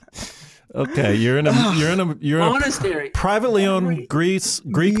 Okay, you're in a monastery, privately owned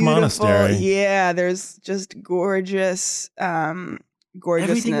Greek monastery. Yeah, there's just gorgeous, gorgeousness.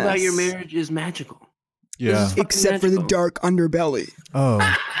 Everything about your marriage is magical. Yeah, except for the dark underbelly. Oh,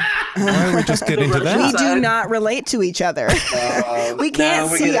 why are we just getting to that? We do not relate to each other. We can't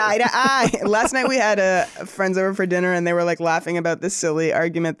see eye to eye. Last night we had friends over for dinner, and they were like laughing about this silly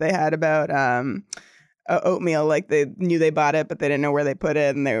argument they had about oatmeal. Like they knew they bought it, but they didn't know where they put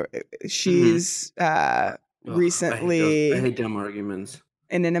it, and she's recently I hate dumb arguments.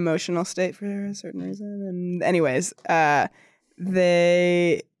 In an emotional state for a certain reason. And anyways,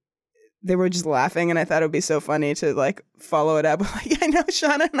 they were just laughing, and I thought it would be so funny to like follow it up. Like, I know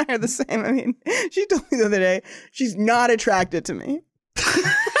Shauna and I are the same. I mean, she told me the other day she's not attracted to me.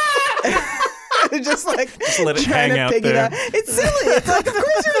 just let it hang out there. It's silly. It's like, of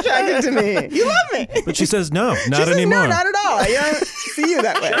course you're attracted to me. You love me. But she says no, not she anymore. Says, no, not at all. I don't see you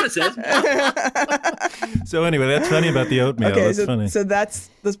that way. So anyway, that's funny about the oatmeal. Okay, that's funny. So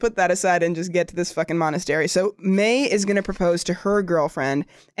let's put that aside and just get to this fucking monastery. So Mae is going to propose to her girlfriend,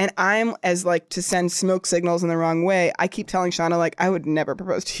 and I'm as like to send smoke signals in the wrong way. I keep telling Shauna like, I would never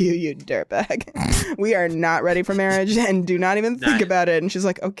propose to you, you dirtbag. We are not ready for marriage, and do not even think about it. And she's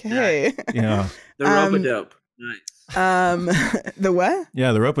like, okay. Yeah. The rope-a-dope. Nice. The what?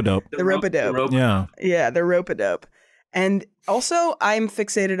 Yeah, the rope-a-dope. The rope-a-dope. Yeah. Yeah, the rope-a-dope. And also, I'm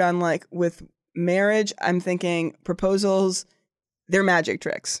fixated on like with marriage, I'm thinking proposals, they're magic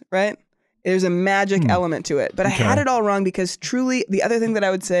tricks, right? There's a magic element to it. But I had it all wrong because truly, the other thing that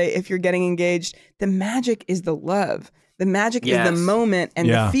I would say, if you're getting engaged, the magic is the love. The magic is the moment and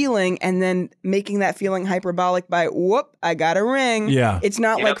the feeling, and then making that feeling hyperbolic by, whoop, I got a ring. Yeah. It's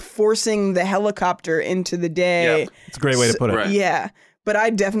not like forcing the helicopter into the day. It's a great way to put it. Yeah. But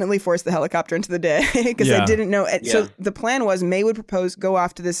I definitely forced the helicopter into the day because I didn't know. So the plan was May would go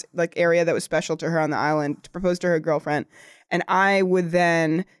off to this like area that was special to her on the island to propose to her girlfriend. And I would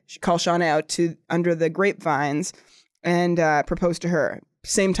then call Shauna out to under the grapevines and propose to her.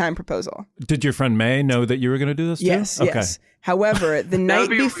 Same time proposal. Did your friend May know that you were going to do this too? Yes, yes. However, the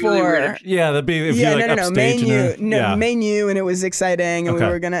night before, really that'd be if you like May knew, May knew, and it was exciting, and we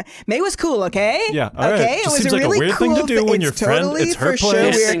were gonna. May was cool, okay? Yeah, okay. It was seems a like really a weird cool thing to do when your friend. It's her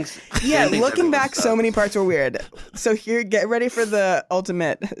place. Looking back, so many parts were weird. So here, get ready for the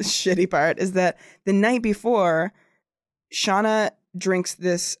ultimate shitty part. Is that the night before, Shauna drinks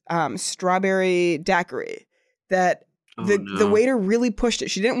this strawberry daiquiri that. The waiter really pushed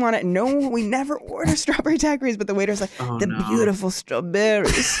it. She didn't want it. No, we never order strawberry daiquiris, but the waiter's like, beautiful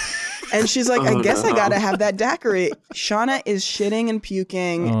strawberries. And she's like, I guess I gotta have that daiquiri. Shauna is shitting and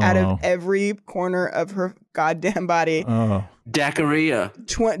puking out of every corner of her goddamn body. Daiquiri.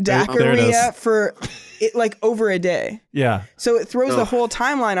 Daiquiri for like over a day. Yeah. So it throws the whole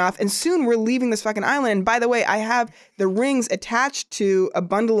timeline off. And soon we're leaving this fucking island. And by the way, I have the rings attached to a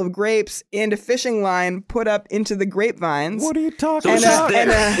bundle of grapes and a fishing line put up into the grapevines. What are you talking about?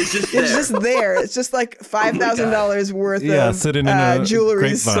 It's just there. It's just like $5,000 worth of sitting in a jewelry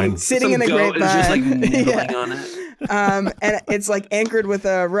grapevine. sitting in a grapevine. It's just like nibbling on it. And it's like anchored with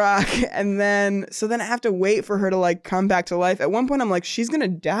a rock, and then I have to wait for her to like come back to life. At one point I'm like, she's gonna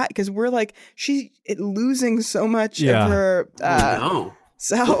die because we're like losing so much of her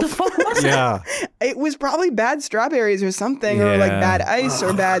self. Yeah, it was probably bad strawberries or something, or like bad ice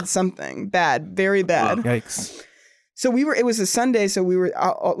or bad something bad, very bad. Yikes. So it was a Sunday, so we were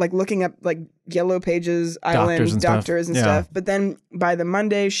like looking up like Yellow Pages Island doctors and stuff. But then by the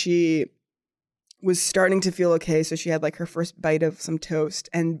Monday she was starting to feel okay, so she had like her first bite of some toast.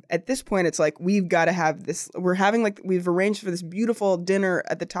 And at this point it's like, we've got to have this, we've arranged for this beautiful dinner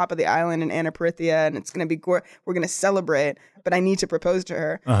at the top of the island in Anaparithia, and it's going to be we're going to celebrate, but I need to propose to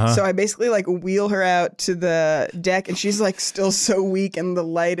her. So I basically like wheel her out to the deck, and she's like still so weak, and the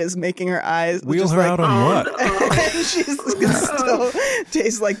light is making her eyes wheel her out on what? And she's still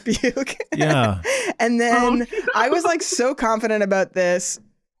tastes like puke. Yeah. And then I was like so confident about this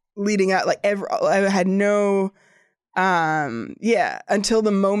leading out, like I had no until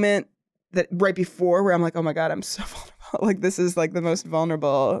the moment that right before where I'm like, oh my God, I'm so vulnerable. Like this is like the most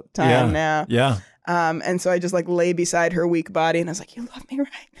vulnerable time now. Yeah. And so I just like lay beside her weak body, and I was like, you love me,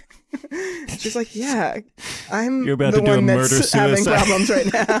 right? She's like, yeah, I'm You're about the to do one a that's murder having suicide. problems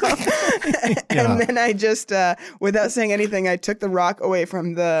right now. And then I just without saying anything, I took the rock away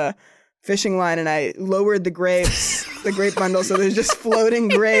from the fishing line and I lowered the grapes, the grape bundle, so there's just floating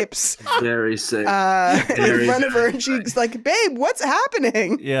grapes. Very sick. In front of her, and she's like, "Babe, what's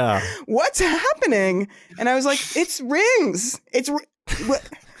happening? Yeah, what's happening?" And I was like, "It's rings.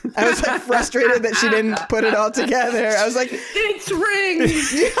 I was like frustrated that she didn't put it all together. I was like, "It's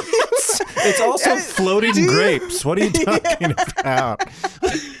rings." It's also floating grapes. What are you talking about?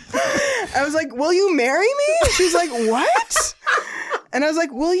 I was like, "Will you marry me?" She's like, "What?" And I was like,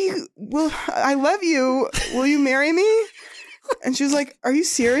 I love you. Will you marry me? And she was like, are you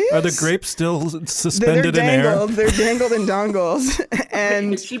serious? Are the grapes still suspended in air? They're dangled in dongles.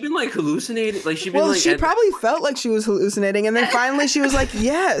 And has she been like hallucinating? Like she probably felt like she was hallucinating. And then finally she was like,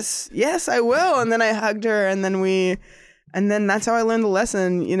 yes, I will. And then I hugged her, and then that's how I learned the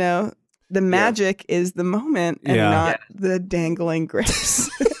lesson, you know. The magic is the moment and not the dangling grapes.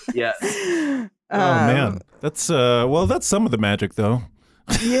 Yeah. Oh man, that's that's some of the magic though.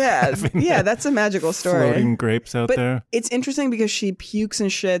 Yeah, that's a magical story. Floating grapes out there. It's interesting because she pukes and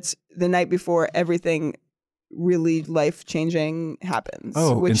shits the night before everything really life-changing happens.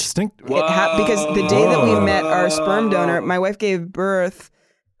 Oh, instinct. Because the day that we met our sperm donor, my wife gave birth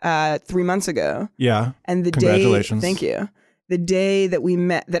 3 months ago. Yeah. And the Congratulations. Thank you. The day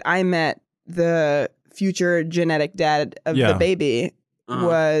that I met the future genetic dad of the baby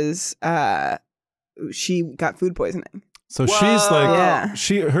was she got food poisoning. So she's like,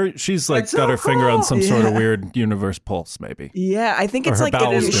 she's like got her finger on some sort of weird universe pulse, maybe. Yeah, I think it's like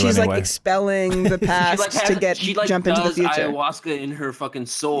she's like expelling the past jump into the future. Ayahuasca in her fucking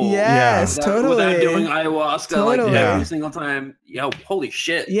soul. Yes, totally. Without doing ayahuasca every single time. Yo, holy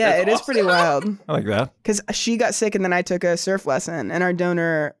shit. Yeah, it is pretty wild. I like that. Because she got sick, and then I took a surf lesson, and our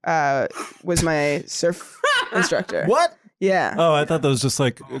donor was my surf instructor. What? Yeah. Oh, I thought that was just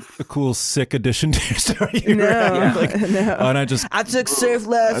like a cool, sick addition to your story. No. Oh, and I took surf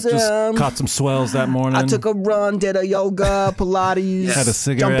lessons. I just caught some swells that morning. I took a run, did a yoga, Pilates, had a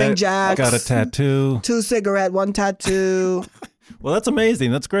cigarette, jumping jacks, got a tattoo. 2 cigarettes, 1 tattoo. Well, that's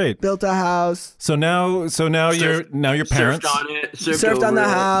amazing. That's great. Built a house. So now your parents surfed on it. Surfed on the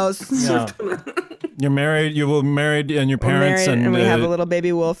house. Yeah. You're married. You were married, and your parents and we have a little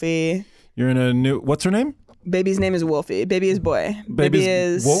baby Wolfie. You're in a new. What's her name? Baby's name is Wolfie. Baby is boy. Baby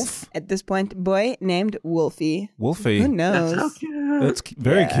is Wolf. At this point, boy named Wolfie. Wolfie. Who knows? That's so cute. That's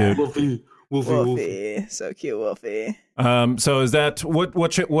very cute. Wolfie. So cute, Wolfie. So is that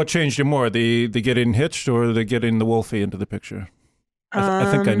what changed you more, the getting hitched or the getting the Wolfie into the picture?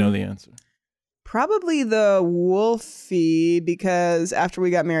 I think I know the answer. Probably the Wolfie, because after we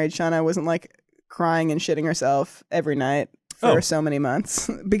got married, Shauna wasn't like crying and shitting herself every night for so many months.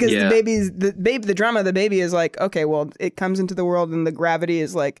 Because the drama of the baby is like, okay, well, it comes into the world and the gravity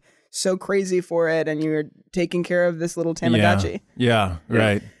is like so crazy for it, and you're taking care of this little Tamagotchi. Yeah,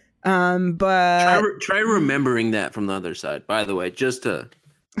 right. But try remembering that from the other side, by the way, just to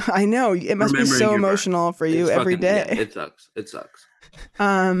I know it must be so emotional for you every day. Yeah, it sucks.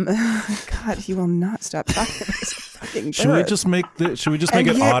 God, he will not stop talking about this fucking bird. Should we just make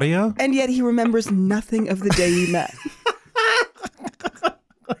it audio? And yet he remembers nothing of the day you met.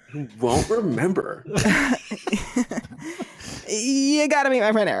 He won't remember. You gotta meet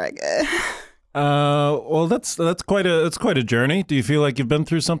my friend Eric. Well, that's quite a journey. Do you feel like you've been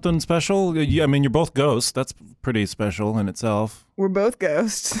through something special? I mean, you're both ghosts. That's pretty special in itself. We're both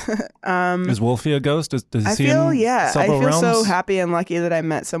ghosts. Is Wolfie a ghost? Does he see I feel realms? so happy and lucky that I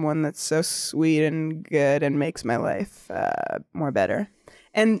met someone that's so sweet and good and makes my life more better.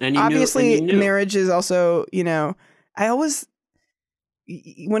 And obviously, marriage is also, I always,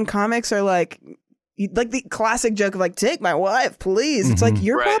 when comics are like the classic joke of like, take my wife, please. It's like,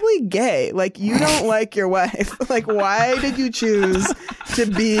 you're probably gay. Like, you don't like your wife. Like, why did you choose to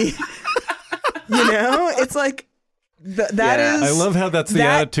be, it's like, that is. I love how that's the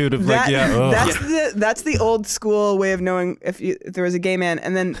attitude of that's the old school way of knowing if there was a gay man.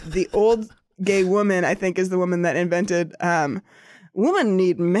 And then the old gay woman, I think, is the woman that invented, women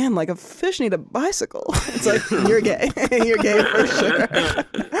need men like a fish need a bicycle. It's like, you're gay. You're gay for sure.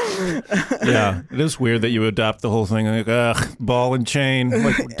 Yeah, it is weird that you adopt the whole thing like, ball and chain.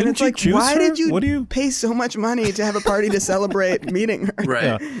 Like, didn't you choose why her? Did you pay so much money to have a party to celebrate meeting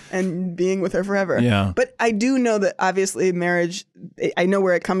her and being with her forever? Yeah. But I do know that obviously marriage, I know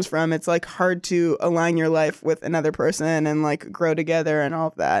where it comes from. It's like hard to align your life with another person and like grow together and all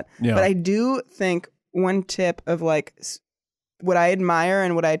of that. Yeah. But I do think one tip of like what I admire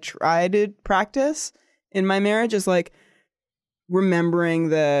and what I try to practice in my marriage is like remembering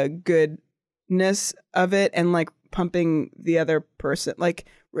the goodness of it and like pumping the other person. Like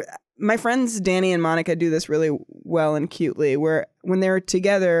my friends Danny and Monica do this really well and cutely, where when they're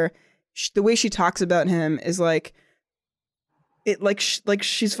together, the way she talks about him is like it like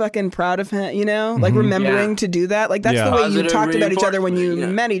she's fucking proud of him, like remembering to do that. Like that's the way you talked about each other when you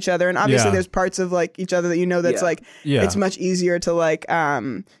met each other. And obviously there's parts of like each other that that's like it's much easier to like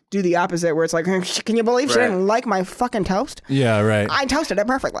do the opposite, where it's like, can you believe she didn't like my fucking toast? Yeah, right. I toasted it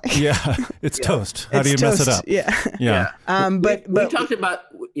perfectly. Yeah, it's toast. How do you mess it up? Yeah. But we talked about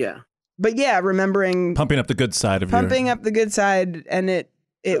But remembering pumping up the good side of up the good side, and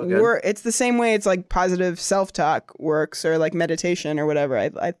it's the same way it's like positive self-talk works, or like meditation or whatever.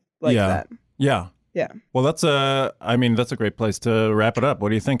 I like that. Yeah. Well, that's a great place to wrap it up. What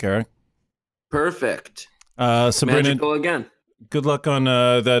do you think, Eric? Perfect. Sabrina, magical again. Good luck on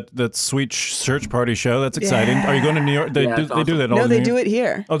that sweet search party show. That's exciting. Are you going to New York? They do that all. No, they do it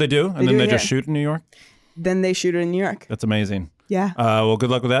here. Oh, they do, and then they just shoot in New York. Then they shoot it in New York. That's amazing. Yeah. Well, good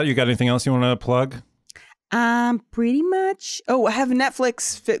luck with that. You got anything else you want to plug? Pretty much. Oh, I have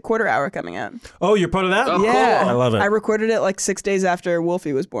Netflix Fit Quarter Hour coming out. Oh, you're part of that? Oh, yeah. Cool. I love it. I recorded it like 6 days after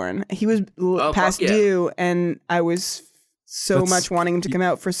Wolfie was born. He was past due, and I was much wanting him to come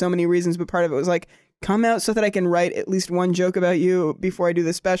out for so many reasons, but part of it was like, come out so that I can write at least one joke about you before I do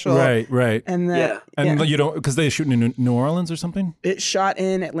the special. Right. And you don't, because they shoot in New Orleans or something? It shot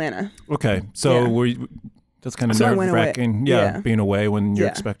in Atlanta. Okay. So that's kind of nerve-wracking. Being away when you're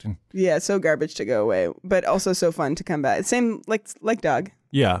expecting. Yeah, it's so garbage to go away, but also so fun to come back. Same like Doug.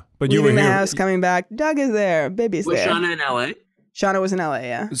 Yeah, but leaving you were the here. House, coming back. Doug is there. Baby's there. Was Shauna in L.A.? Shauna was in L.A.,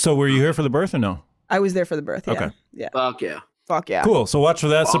 yeah. So were you here for the birth or no? I was there for the birth, yeah. Okay. Yeah. Fuck yeah. Cool. So watch for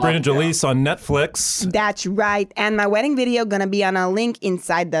that. Sabrina Jalise on Netflix. That's right. And my wedding video going to be on a link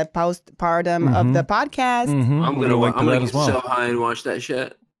inside the postpartum of the podcast. Mm-hmm. I'm gonna get so high and watch that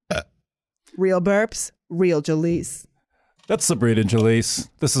shit. Real burps, real Jalise. That's Sabrina Jalise.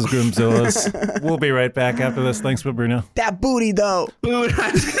 This is Groomzilla's. We'll be right back after this. Thanks, Sabrina. That booty, though.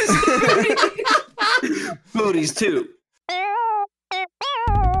 Booties, too.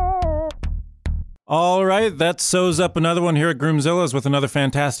 All right, that sews up another one here at Groomzilla's with another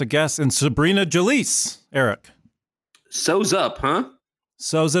fantastic guest, and Sabrina Jalise. Eric. Sews up, huh?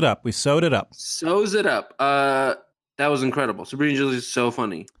 Sews it up. We sewed it up. Sews it up. That was incredible. Sabrina Jalise is so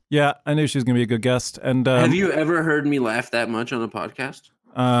funny. Yeah, I knew she was going to be a good guest. And have you ever heard me laugh that much on a podcast?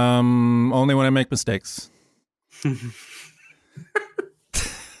 Only when I make mistakes.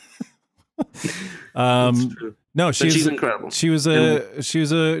 No, she's incredible. She was a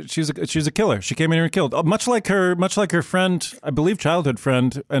killer. She came in here and killed. Much like her friend, I believe, childhood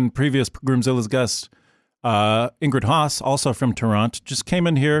friend and previous Groomzilla's guest, Ingrid Haas, also from Toronto, just came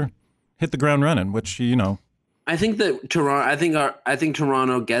in here, hit the ground running. Which I think that Toronto. I think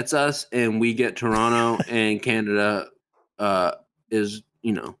Toronto gets us, and we get Toronto, and Canada is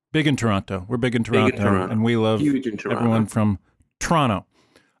big in Toronto. We're big in Toronto, and we love everyone from Toronto.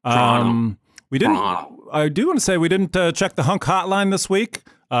 We didn't. I do want to say we didn't check the hunk hotline this week,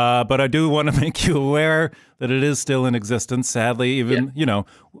 but I do want to make you aware that it is still in existence. Sadly, even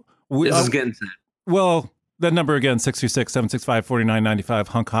this is getting sad. Well, that number again, 626-765-4995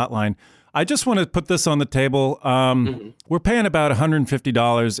 hunk hotline. I just want to put this on the table. We're paying about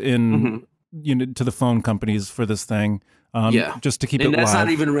 $150 in to the phone companies for this thing. Just to keep it live. And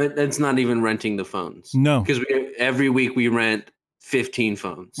that's not even renting the phones. No, because every week we rent 15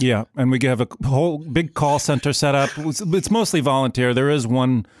 phones. Yeah, and we have a whole big call center set up. It's mostly volunteer. There is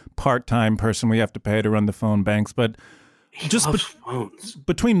one part-time person we have to pay to run the phone banks, but just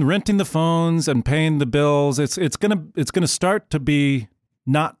between renting the phones and paying the bills, it's gonna start to be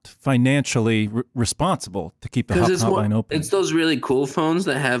not financially responsible to keep the hotline open. It's those really cool phones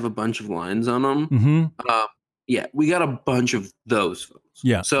that have a bunch of lines on them. Mm-hmm. We got a bunch of those phones.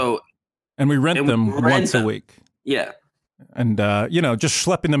 Yeah. And we rent them once a week. Yeah. And, just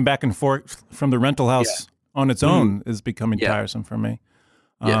schlepping them back and forth from the rental house on its own is becoming tiresome for me.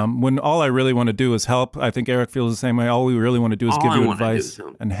 When all I really want to do is help. I think Eric feels the same way. All we really want to do is give you advice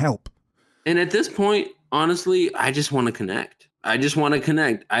and help. And at this point, honestly, I just want to connect. I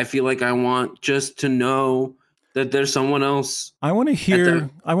feel like I want just to know that there's someone else. I want to hear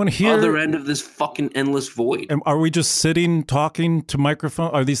other end of this fucking endless void. And are we just sitting talking to microphone?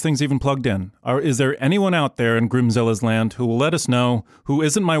 Are these things even plugged in? Is there anyone out there in Groomzilla's land who will let us know, who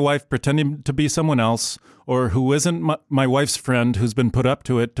isn't my wife pretending to be someone else, or who isn't my wife's friend who's been put up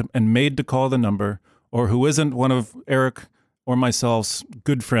to it and made to call the number, or who isn't one of Eric or myself's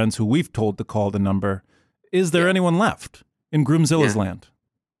good friends who we've told to call the number? Is there anyone left in Groomzilla's land?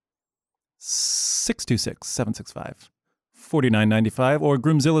 626-765-4995 or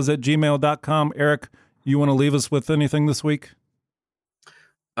groomzillas@gmail.com. Eric, you want to leave us with anything this week?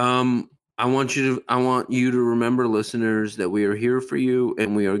 I want you to remember, listeners, that we are here for you,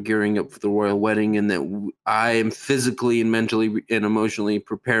 and we are gearing up for the royal wedding, and that I am physically and mentally and emotionally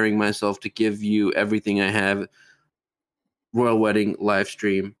preparing myself to give you everything I have. Royal wedding live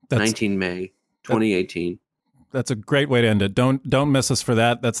stream, 19 May 2018. That's a great way to end it. Don't miss us for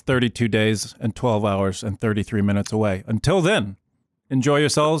that. That's 32 days and 12 hours and 33 minutes away. Until then, enjoy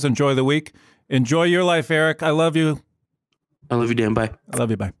yourselves. Enjoy the week. Enjoy your life, Eric. I love you. I love you, Dan. Bye. I love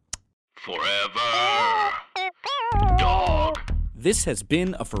you. Bye. Forever Dog. This has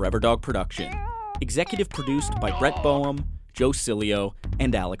been a Forever Dog production. Executive produced by Brett Boehm, Joe Cilio,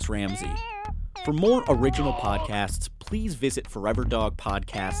 and Alex Ramsey. For more original podcasts, please visit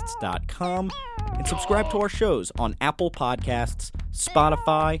foreverdogpodcasts.com and subscribe to our shows on Apple Podcasts,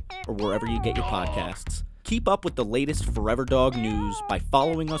 Spotify, or wherever you get your podcasts. Keep up with the latest Forever Dog news by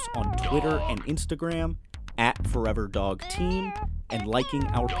following us on Twitter and Instagram @ForeverDogTeam and liking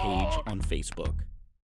our page on Facebook.